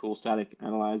bunch of cool static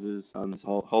analyzers. There's a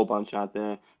whole bunch out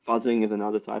there. Fuzzing is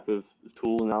another type of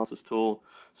tool, analysis tool.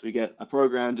 So we get a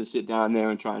program to sit down there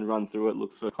and try and run through it,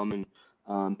 look for common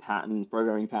patterns,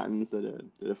 programming patterns that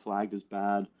are flagged as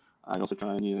bad, and also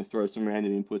try and throw some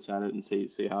random inputs at it and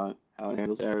see how it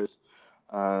handles errors.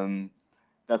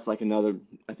 That's like another,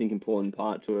 I think, important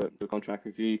part to a contract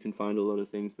review. You can find a lot of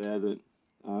things there that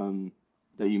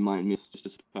you might miss just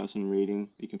as a person reading.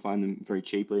 You can find them very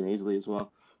cheaply and easily as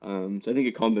well. So I think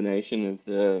a combination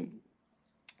of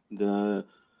the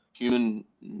human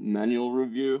manual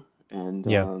review and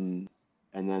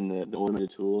then the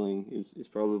automated tooling is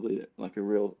probably like a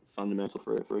real fundamental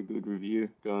for a good review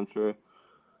going through.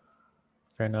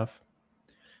 Fair enough.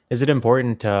 Is it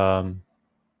important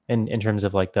in terms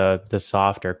of like the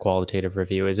soft or qualitative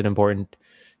review? Is it important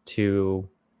to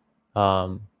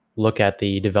look at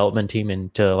the development team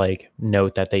and to like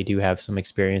note that they do have some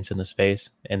experience in the space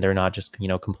and they're not just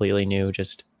completely new,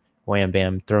 just wham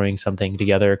bam throwing something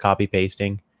together, copy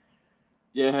pasting?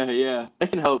 Yeah,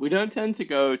 that can help. We don't tend to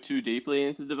go too deeply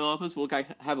into developers. We'll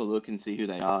have a look and see who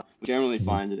they are. We generally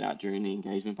find it out during the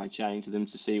engagement by chatting to them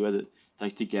to see whether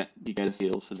to get a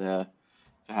feel for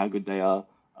how good they are.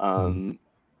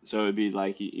 So it'd be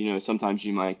like, sometimes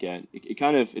you might get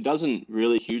it doesn't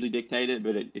really hugely dictate it,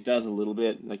 but it does a little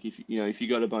bit. Like if you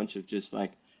got a bunch of just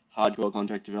like hardcore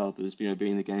contract developers, being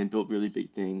in the game, built really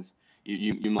big things,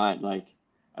 you might like,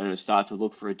 I don't know, start to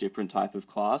look for a different type of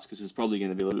class, because there's probably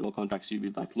going to be a little bit more contracts. So you'd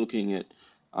be like looking at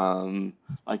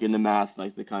like in the math,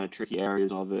 like the kind of tricky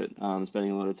areas of it,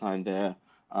 spending a lot of time there.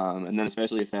 And then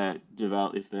especially if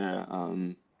they're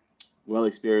well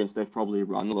experienced, they've probably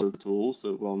run a lot of the tools,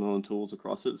 so well-known tools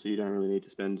across it, so you don't really need to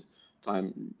spend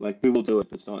time. Like, we will do it,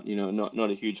 but it's not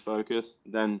not a huge focus.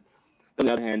 Then on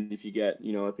the other hand, if you get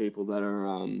people that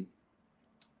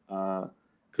are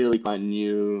clearly quite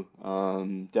new,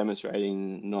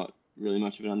 demonstrating not really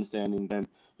much of an understanding, then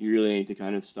you really need to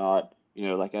kind of start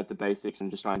like at the basics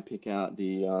and just try and pick out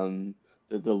the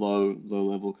low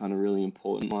level kind of really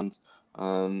important ones.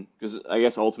 Because I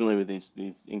guess ultimately with these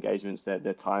engagements,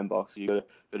 they're time boxed. You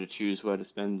gotta choose where to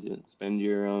spend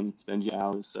your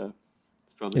hours. So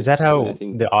it's Is probably that the way I how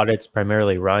think. the audits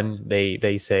primarily run?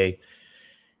 They say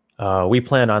we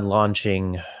plan on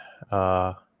launching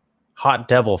Hot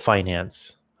Devil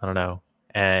Finance. I don't know,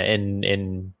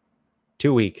 in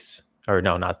 2 weeks, or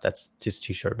no, not that's just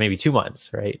too short. Maybe 2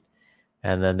 months, right?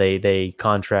 And then they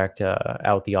contract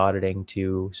out the auditing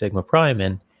to Sigma Prime.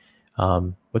 And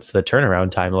what's the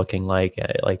turnaround time looking like?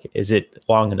 Like, is it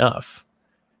long enough?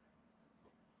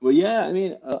 Well, yeah, I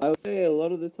mean, I would say a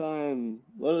lot of the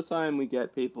time we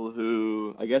get people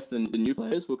who, I guess the new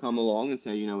players will come along and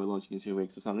say, we're launching in 2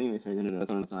 weeks or something. And they say, no, no, no, that's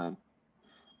not enough time.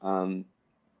 Um,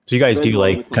 So you guys depends do on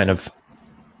the like kind company. of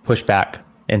push back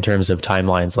in terms of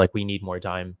timelines, like we need more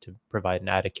time to provide an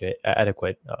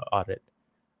adequate audit.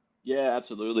 Yeah,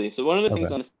 absolutely. So one of the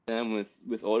things Okay. I understand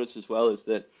with audits as well is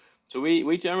that so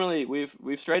we generally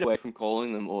we've strayed away from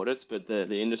calling them audits, but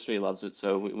the industry loves it,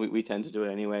 so we tend to do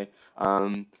it anyway.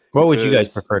 What would you guys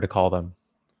Because prefer to call them?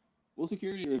 well,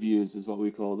 security reviews is what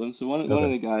we call them. So one of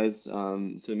Okay. the guys,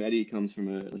 so Mehdi comes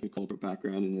from a corporate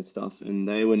background in this stuff, and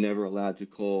they were never allowed to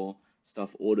call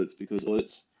stuff audits because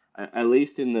audits, at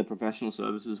least in the professional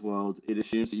services world, it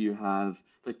assumes that you have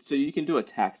like so you can do a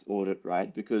tax audit,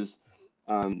 right? Because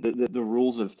the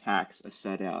rules of tax are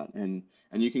set out, and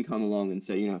you can come along and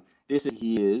say, this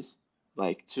adheres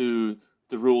like to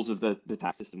the rules of the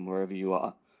tax system wherever you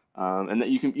are, and that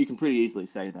you can pretty easily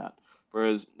say that.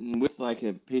 Whereas with like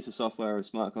a piece of software or a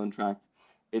smart contract,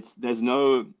 there's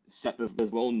no set of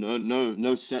there's well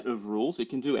no set of rules. It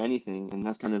can do anything, and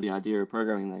that's kind of the idea of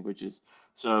programming languages.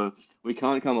 So we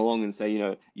can't come along and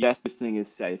say, yes, this thing is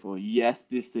safe, or yes,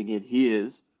 this thing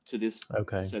adheres to this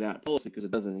Okay. set out policy because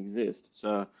it doesn't exist.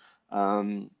 So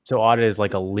um, So audit is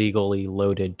like a legally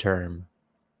loaded term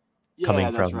coming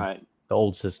yeah, that's from right. the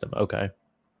old system. Okay.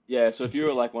 Yeah, so I if you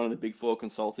were see. like one of the big four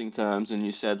consulting firms and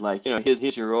you said like,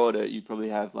 here's your order, you'd probably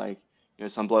have like,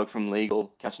 some bloke from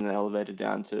legal catching the elevator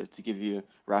down to give you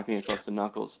rapping across the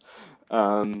knuckles.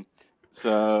 Um,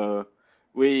 so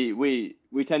we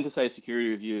tend to say security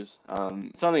reviews.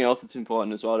 Something else that's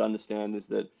important as well to understand is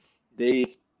that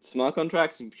these smart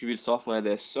contracts and computer software,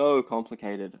 they're so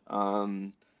complicated.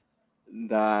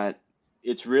 That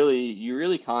you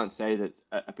really can't say that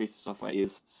a piece of software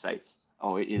is safe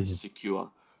or it is Mhm. secure.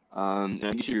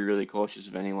 And you should be really cautious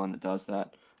of anyone that does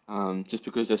that, just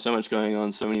because there's so much going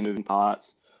on, so many moving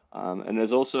parts. And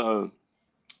there's also,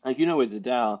 like, with the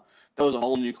DAO, that was a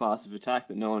whole new class of attack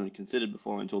that no one had considered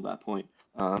before until that point.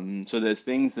 So there's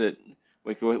things that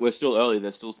we're still early,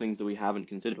 there's still things that we haven't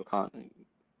considered or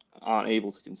aren't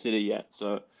able to consider yet.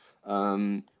 So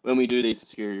when we do these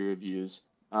security reviews,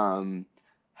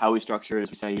 how we structure it is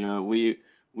we say,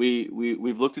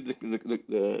 we've looked at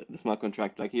the smart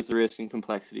contract, like here's the risk and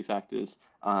complexity factors.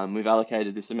 We've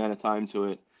allocated this amount of time to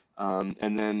it,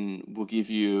 and then we'll give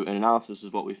you an analysis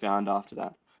of what we found after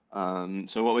that.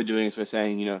 So what we're doing is we're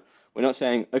saying, we're not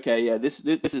saying, okay, yeah, this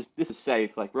is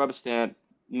safe, like rubber stamp,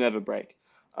 never break.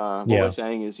 What we're Yeah.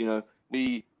 saying is,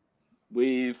 we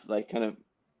we've like kind of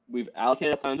we've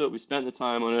allocated time to it, we've spent the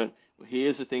time on it.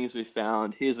 Here's the things we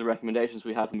found, here's the recommendations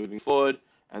we have for moving forward,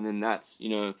 and then that's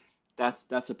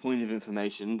a point of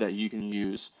information that you can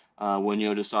use when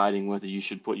you're deciding whether you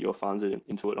should put your funds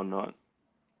into it or not.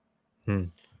 Hmm.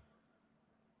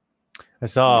 I And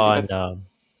saw on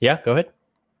yeah, go ahead.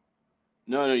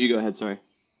 no, you go ahead. Sorry.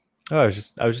 Oh, I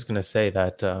was just gonna say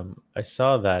that I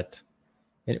saw that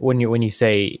when you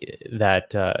say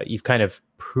that you've kind of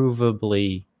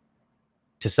provably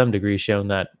to some degree shown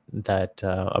that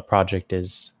a project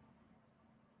is,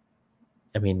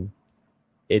 I mean,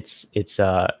 it's it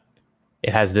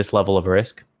has this level of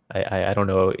risk. I don't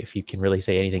know if you can really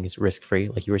say anything is risk free,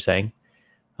 like you were saying.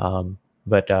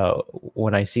 But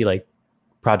when I see like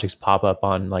projects pop up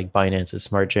on like Binance's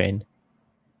smart chain,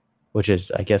 which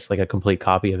is I guess like a complete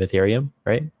copy of Ethereum,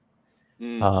 right?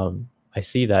 Mm. I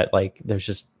see that like there's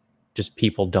just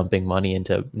people dumping money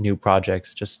into new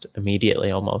projects just immediately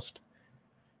almost.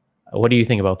 What do you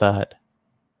think about that?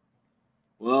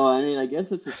 Well, I mean, I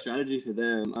guess it's a strategy for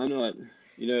them. I'm not,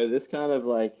 this kind of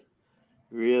like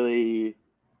really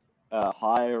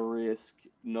high risk,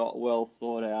 not well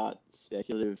thought out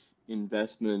speculative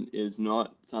investment is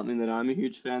not something that I'm a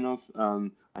huge fan of.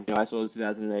 I saw the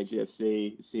 2008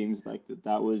 GFC. It seems like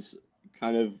that was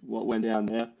kind of what went down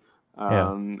there.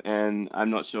 Yeah. And I'm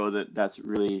not sure that that's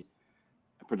really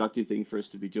a productive thing for us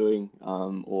to be doing,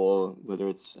 or whether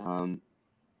it's,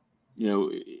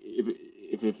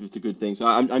 if it's a good thing. So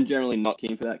I'm generally not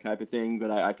keen for that type of thing,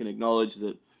 but I can acknowledge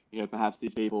that, perhaps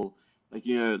these people like,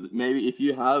 maybe if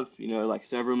you have, like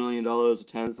several $1 million or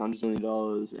tens, $100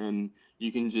 million, and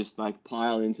you can just like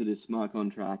pile into this smart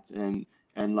contract, and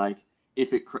like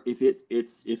if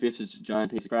it's a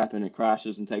giant piece of crap and it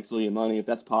crashes and takes all your money, if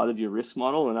that's part of your risk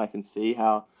model, then I can see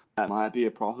how that might be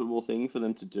a profitable thing for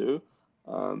them to do.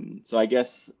 So I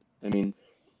guess, I mean,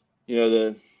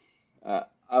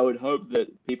 I would hope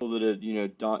that people that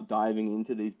are diving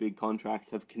into these big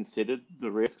contracts have considered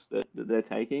the risks that they're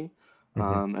taking,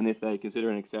 and if they consider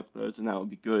and accept those, then that would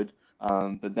be good.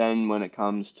 But then when it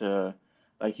comes to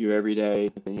like your everyday,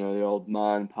 the old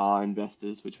ma and pa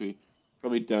investors, which we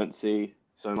probably don't see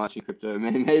so much in crypto,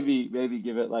 maybe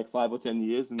give it like 5 or 10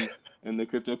 years, and the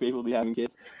crypto people will be having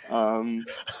kids,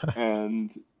 and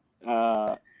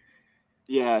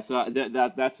yeah, so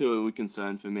that's who would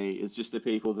concern for me. It's just the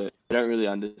people that don't really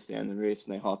understand the risk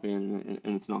and they hop in,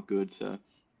 and it's not good. So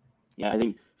yeah, I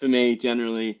think for me,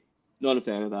 generally, not a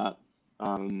fan of that.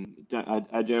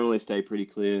 I generally stay pretty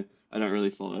clear. I don't really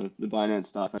follow the Binance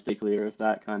stuff. I stay clear of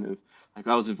that kind of, like,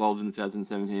 I was involved in the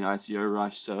 2017 ICO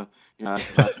rush, so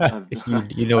I've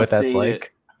you know what I've that's seen it.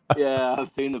 like. Yeah, I've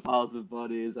seen the piles of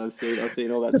bodies. I've seen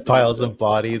all that The stuff. piles So of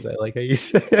bodies. I like how you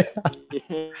say.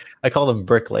 yeah, I call them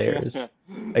bricklayers.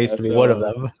 I used to be one of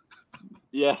so them.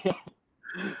 yeah,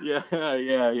 yeah.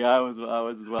 I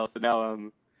was as well. So now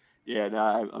yeah,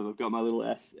 now I've got my little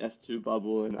S2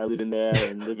 bubble, and I live in there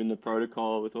and live in the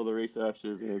protocol with all the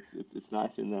researchers, and it's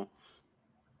nice in there.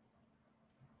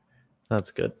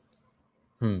 That's good.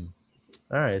 All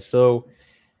right. So,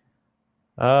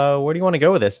 where do you want to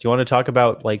go with this? Do you want to talk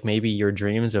about like maybe your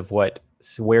dreams of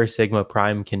where Sigma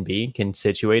Prime can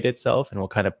situate itself, and what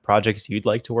kind of projects you'd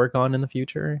like to work on in the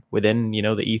future within, the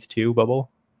ETH-2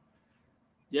 bubble?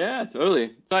 Yeah,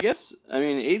 totally. So I guess, I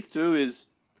mean, ETH-2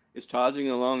 is charging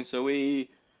along. So we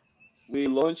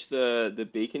launched the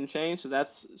beacon chain. So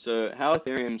how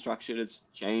Ethereum structured its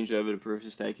change over to proof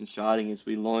of stake and sharding is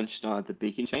we launched the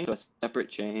beacon chain, so a separate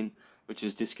chain which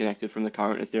is disconnected from the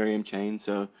current Ethereum chain.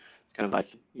 So it's kind of like,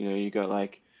 you got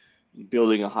like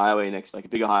building a highway like a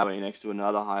bigger highway next to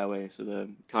another highway. So the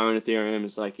current Ethereum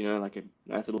is like, like a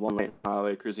nice little one-lane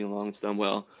highway cruising along. It's done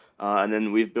well. And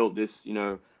then we've built this,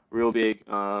 real big,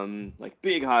 like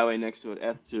big highway next to it,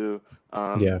 ETH-2.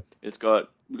 Yeah.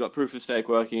 We've got proof of stake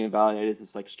working and validated.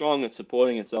 It's like strong. It's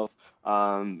supporting itself.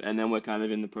 And then we're kind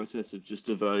of in the process of just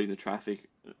diverting the traffic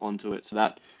onto it. So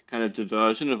that kind of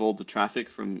diversion of all the traffic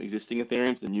from existing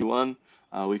Ethereum to the new one,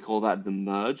 we call that the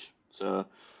merge. So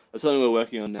that's something we're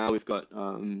working on now. We've got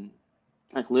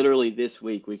like literally this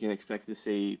week we can expect to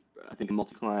see, I think, a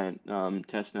multi-client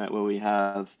testnet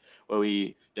where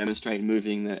we demonstrate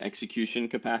moving the execution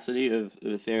capacity of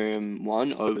Ethereum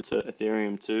 1 over to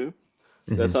Ethereum 2.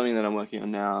 So that's something that I'm working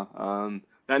on now.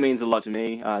 That means a lot to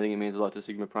me. I think it means a lot to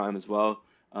Sigma Prime as well.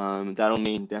 That'll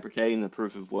mean deprecating the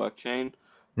proof of work chain.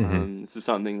 This is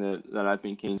something that I've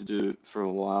been keen to do for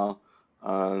a while.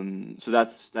 So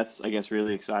that's I guess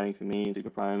really exciting for me in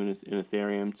Sigma Prime and in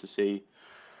Ethereum to see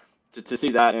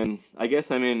that. And I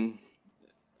guess, I mean,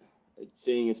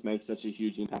 seeing us make such a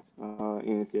huge impact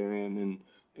in Ethereum,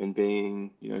 and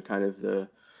being, kind of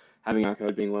having our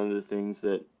code being one of the things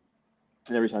that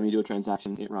every time you do a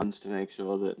transaction, it runs to make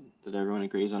sure that everyone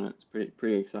agrees on it. It's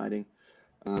pretty exciting.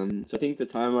 So I think the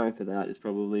timeline for that is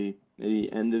probably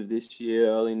maybe end of this year,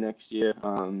 early next year.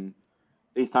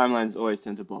 These timelines always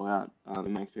tend to blow out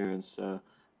in my experience. So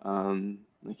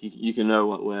like you can know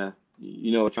what we're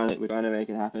trying to make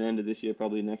it happen end of this year,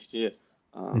 probably next year.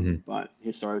 But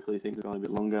historically things have gone a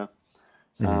bit longer.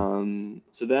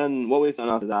 So then what we've done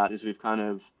after that is we've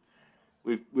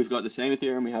got the same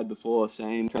Ethereum we had before,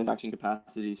 same transaction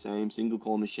capacity, same single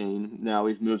core machine. Now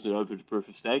we've moved it over to proof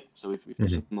of stake. So we've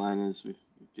ditched miners, we've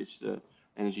ditched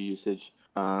energy usage.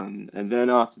 And then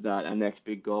after that, our next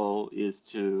big goal is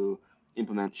to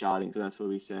implement sharding. So that's where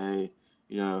we say,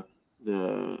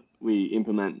 we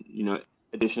implement,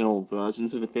 additional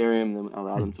versions of Ethereum that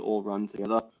allow them to all run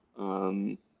together.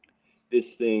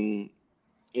 This thing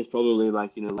is probably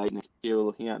like, late next year we're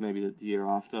looking at, maybe the year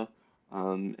after.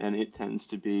 And it tends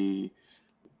to be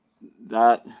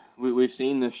that we've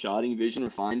seen the sharding vision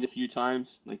refined a few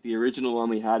times. Like the original one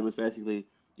we had was basically,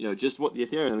 just what the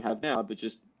Ethereum we have now, but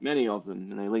just many of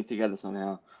them, and they link together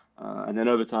somehow. And then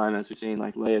over time, as we've seen,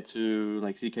 like layer 2,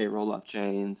 like ZK rollup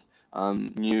chains,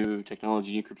 new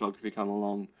technology, new cryptography come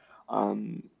along,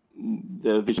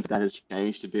 the vision for that has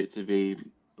changed a bit to be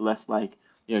less like,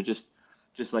 just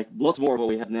like lots more of what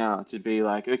we have now, to be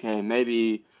like, okay,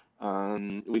 maybe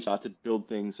we start to build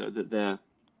things so that they're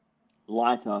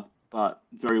lighter, but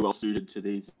very well suited to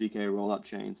these ZK rollup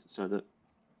chains, so that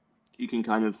you can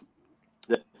kind of,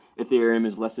 that Ethereum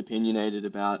is less opinionated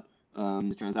about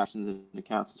the transactions and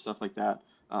accounts and stuff like that,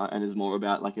 and is more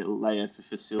about like a layer for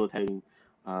facilitating,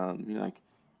 like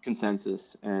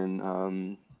consensus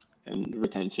and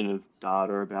retention of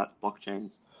data about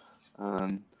blockchains.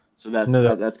 So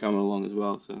No, that's coming along as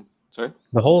well. So sorry.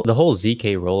 the whole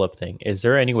ZK rollup thing. Is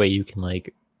there any way you can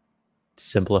like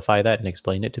simplify that and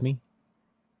explain it to me?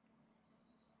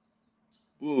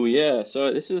 Ooh, yeah. So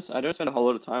I don't spend a whole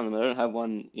lot of time and I don't have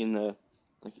one in the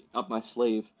like up my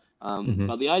sleeve. Mm-hmm.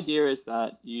 But the idea is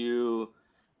that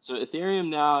so Ethereum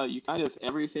now, you kind of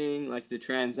everything like the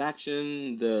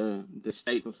transaction, the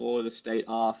state before, the state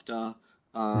after,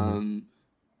 Mm-hmm.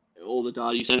 all the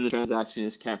data you send in the transaction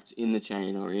is kept in the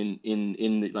chain or in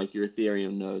the, like your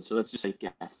Ethereum node. So let's just say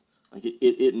Geth. Like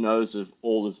it knows of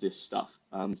all of this stuff.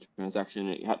 The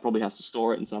transaction, probably has to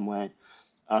store it in some way.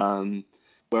 Um,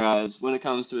 Whereas when it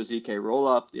comes to a ZK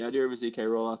rollup, the idea of a ZK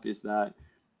rollup is that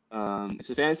it's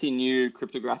a fancy new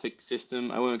cryptographic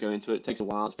system. I won't go into it. It takes a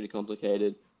while. It's pretty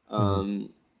complicated.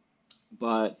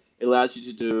 But it allows you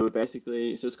to do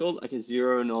basically, so it's called like a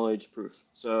zero knowledge proof.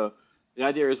 So the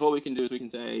idea is what we can do is we can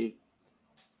say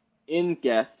in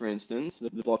Geth, for instance, the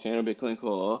blockchain or Bitcoin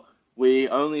Core, we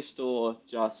only store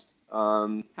just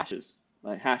hashes,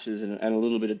 like hashes and a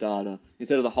little bit of data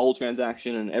instead of the whole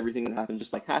transaction and everything that happened,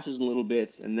 just like hashes and little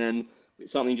bits, and then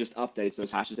something just updates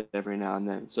those hashes every now and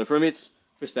then. So from its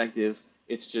perspective,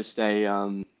 it's just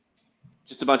a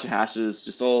bunch of hashes,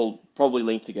 just all probably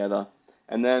linked together.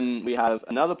 And then we have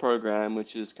another program,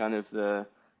 which is kind of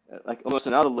like almost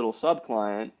another little sub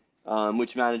client,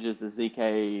 which manages the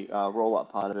ZK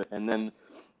rollup part of it. And then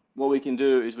what we can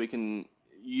do is we can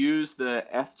use the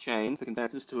ETH chain for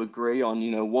consensus to agree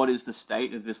on, what is the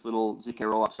state of this little ZK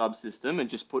rollup subsystem, and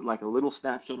just put like a little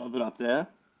snapshot of it up there.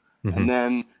 Mm-hmm. And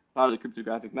then part of the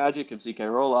cryptographic magic of ZK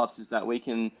rollups is that we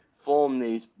can form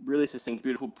these really succinct,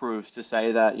 beautiful proofs to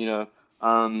say that,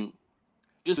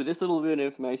 just with this little bit of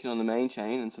information on the main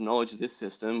chain and some knowledge of this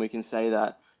system, we can say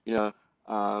that,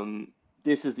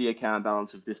 this is the account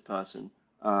balance of this person.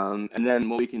 And then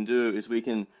what we can do is we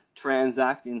can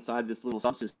transact inside this little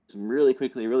subsystem really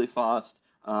quickly, really fast,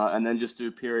 and then just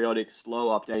do periodic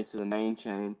slow updates to the main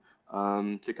chain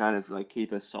to kind of like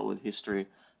keep a solid history.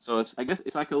 So I guess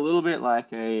it's like a little bit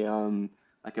like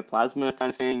a plasma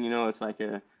kind of thing. It's like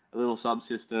a little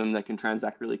subsystem that can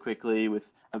transact really quickly with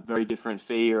a very different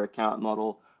fee or account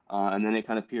model, and then it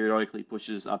kind of periodically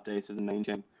pushes updates to the main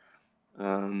chain.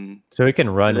 So it can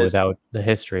run there's- without the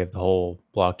history of the whole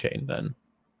blockchain then.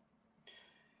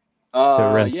 So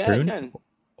it runs Yeah, it prune, can.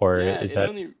 or Yeah, is it that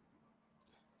only.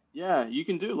 Yeah, you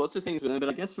can do lots of things with it, but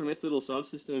I guess from its little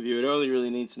subsystem view, it only really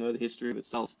needs to know the history of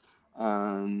itself.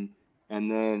 And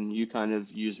then you kind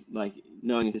of use, like,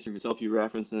 knowing the history of itself, you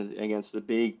reference it against the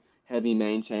big, heavy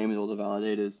main chain with all the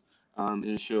validators, and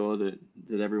ensure that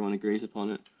everyone agrees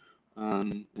upon it.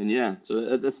 And yeah,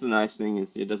 so that's the nice thing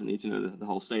is it doesn't need to know the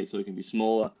whole state, so it can be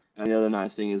smaller. And the other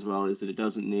nice thing as well is that it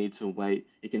doesn't need to wait.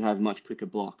 It can have much quicker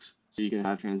blocks, so you can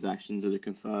have transactions that are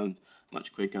confirmed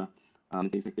much quicker,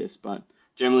 things like this. But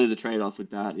generally, the trade-off with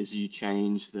that is you'll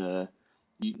change the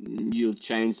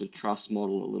trust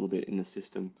model a little bit in the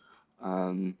system,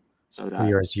 so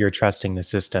that you're trusting the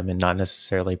system and not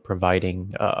necessarily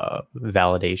providing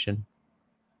validation?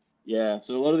 yeah.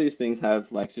 So a lot of these things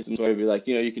have like systems where you like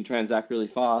you can transact really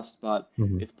fast, but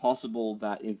Mm-hmm. it's possible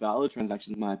that invalid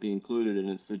transactions might be included, and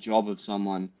it's the job of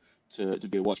someone to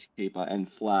be a watchkeeper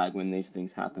and flag when these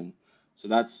things happen. So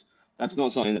that's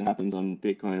not something that happens on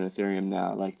Bitcoin and Ethereum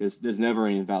now. Like there's never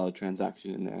an invalid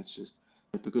transaction in there. It's just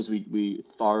because we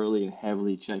thoroughly and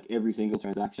heavily check every single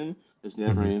transaction. There's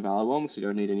never Mm-hmm. an invalid one, so you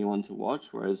don't need anyone to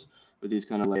watch. Whereas with these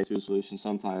kind of layer 2 solutions,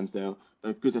 sometimes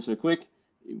because they're so quick,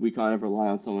 we kind of rely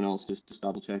on someone else just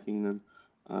double checking them.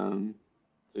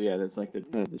 So yeah, that's like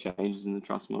the changes in the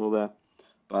trust model there.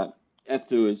 But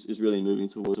ETH-2 is really moving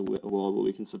towards a world where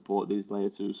we can support these layer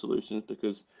 2 solutions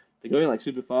because they're going like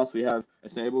super fast. We have a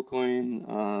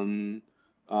stablecoin,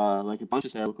 like a bunch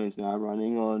of stablecoins now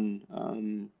running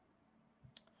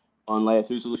on layer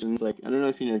 2 solutions. Like I don't know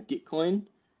if you know Gitcoin.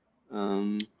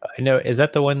 I know. Is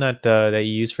that the one that that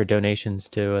you use for donations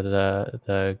to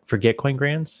the for Gitcoin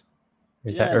grants?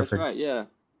 Is that Yeah, or that's for right. Yeah.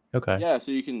 okay? Yeah,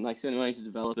 so you can like send money to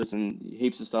developers and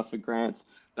heaps of stuff for grants.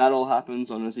 That all happens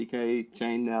on a ZK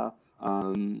chain now.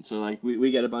 So like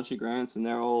we get a bunch of grants and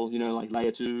they're all, like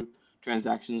layer 2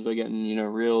 transactions. We're getting,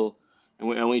 real,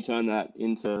 and we turn that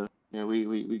into,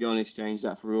 we go and exchange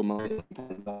that for real money and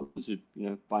pay developers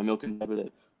who, buy milk and bread with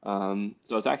it.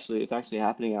 So it's actually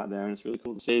happening out there and it's really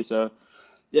cool to see. So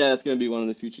yeah, that's going to be one of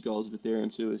the future goals of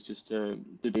Ethereum too, is just to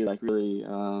be like really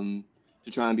to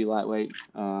try and be lightweight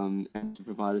and to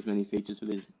provide as many features for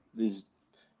these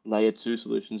layer 2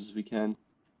 solutions as we can.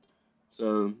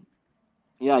 So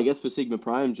yeah, I guess for Sigma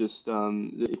Prime, just the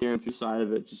Ethereum 2 side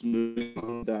of it, just moving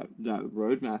on that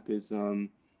roadmap is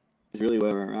really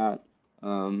where we're at.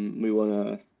 We want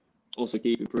to also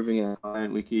keep improving our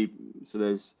client. So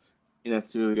there's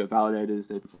ETH-2, we got validators,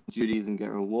 they perform duties and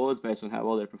get rewards based on how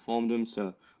well they performed them.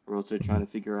 So we're also trying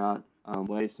to figure out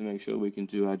ways to make sure we can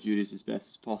do our duties as best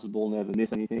as possible, never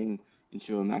miss anything,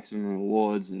 ensure maximum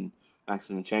rewards and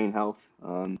maximum chain health.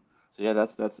 So yeah,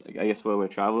 that's I guess where we're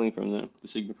traveling from the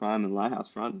Sigma Prime and Lighthouse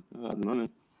front at the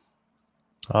moment.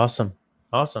 Awesome.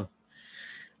 Awesome.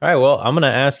 All right. Well, I'm going to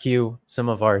ask you some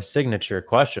of our signature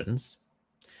questions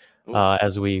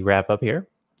as we wrap up here.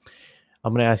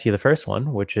 I'm going to ask you the first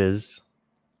one, which is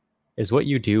what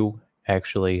you do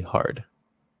actually hard?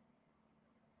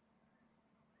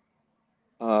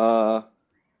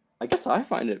 I guess I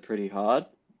find it pretty hard.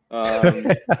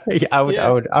 Yeah, I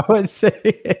would say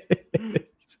it.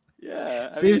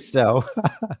 Yeah, Seems so.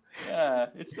 yeah,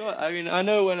 it's not. I mean, I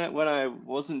know when I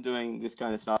wasn't doing this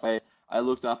kind of stuff, I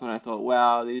looked up and I thought,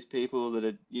 wow, these people that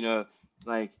are,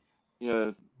 like,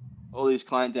 all these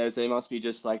client devs, they must be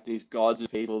just like these gods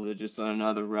of people that are just on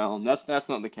another realm. That's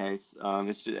not the case.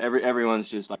 It's just everyone's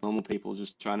just like normal people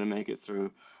just trying to make it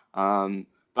through. But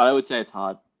I would say it's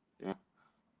hard. Yeah.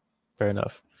 Fair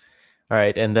enough. All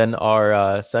right, and then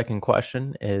our second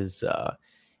question is,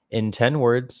 in 10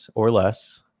 words or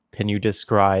less, can you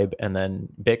describe, and then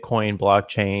Bitcoin,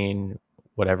 blockchain,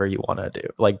 whatever you want to do,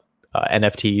 like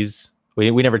NFTs? We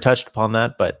never touched upon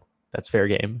that, but that's fair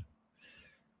game.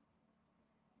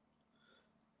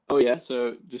 Oh yeah,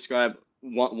 so describe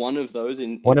one of those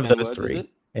in One of 10 those words, is three it?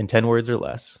 in 10 words or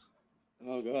less.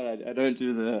 Oh God, I don't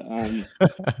do the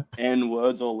n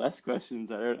words or less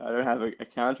questions. I don't have a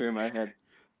counter in my head.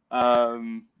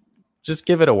 Just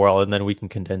give it a whirl, and then we can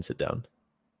condense it down.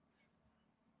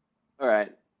 All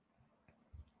right,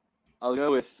 I'll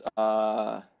go with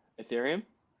Ethereum.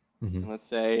 Mhm. Let's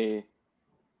say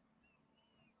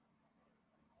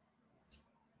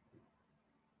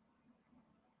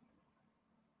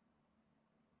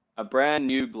a brand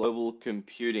new global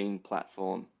computing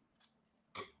platform.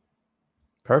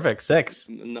 Perfect. 6.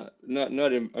 I'm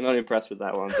not impressed with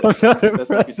that one. I'm not That's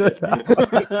impressed with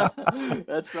that one.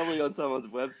 That's probably on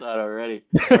someone's website already.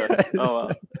 But, oh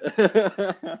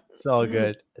well. It's all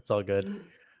good. It's all good.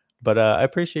 But I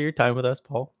appreciate your time with us,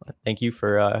 Paul. Thank you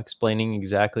for explaining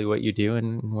exactly what you do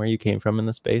and where you came from in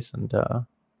the space. And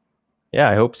yeah,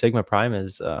 I hope Sigma Prime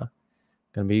is going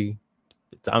to be.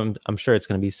 I'm sure it's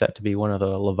going to be set to be one of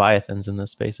the leviathans in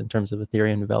this space in terms of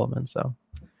Ethereum development. So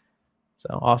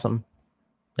awesome.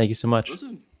 Thank you so much.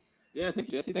 Awesome. Yeah, thank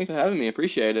you, Jesse. Thanks for having me.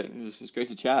 Appreciate it. It was great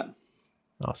to chat.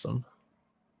 Awesome.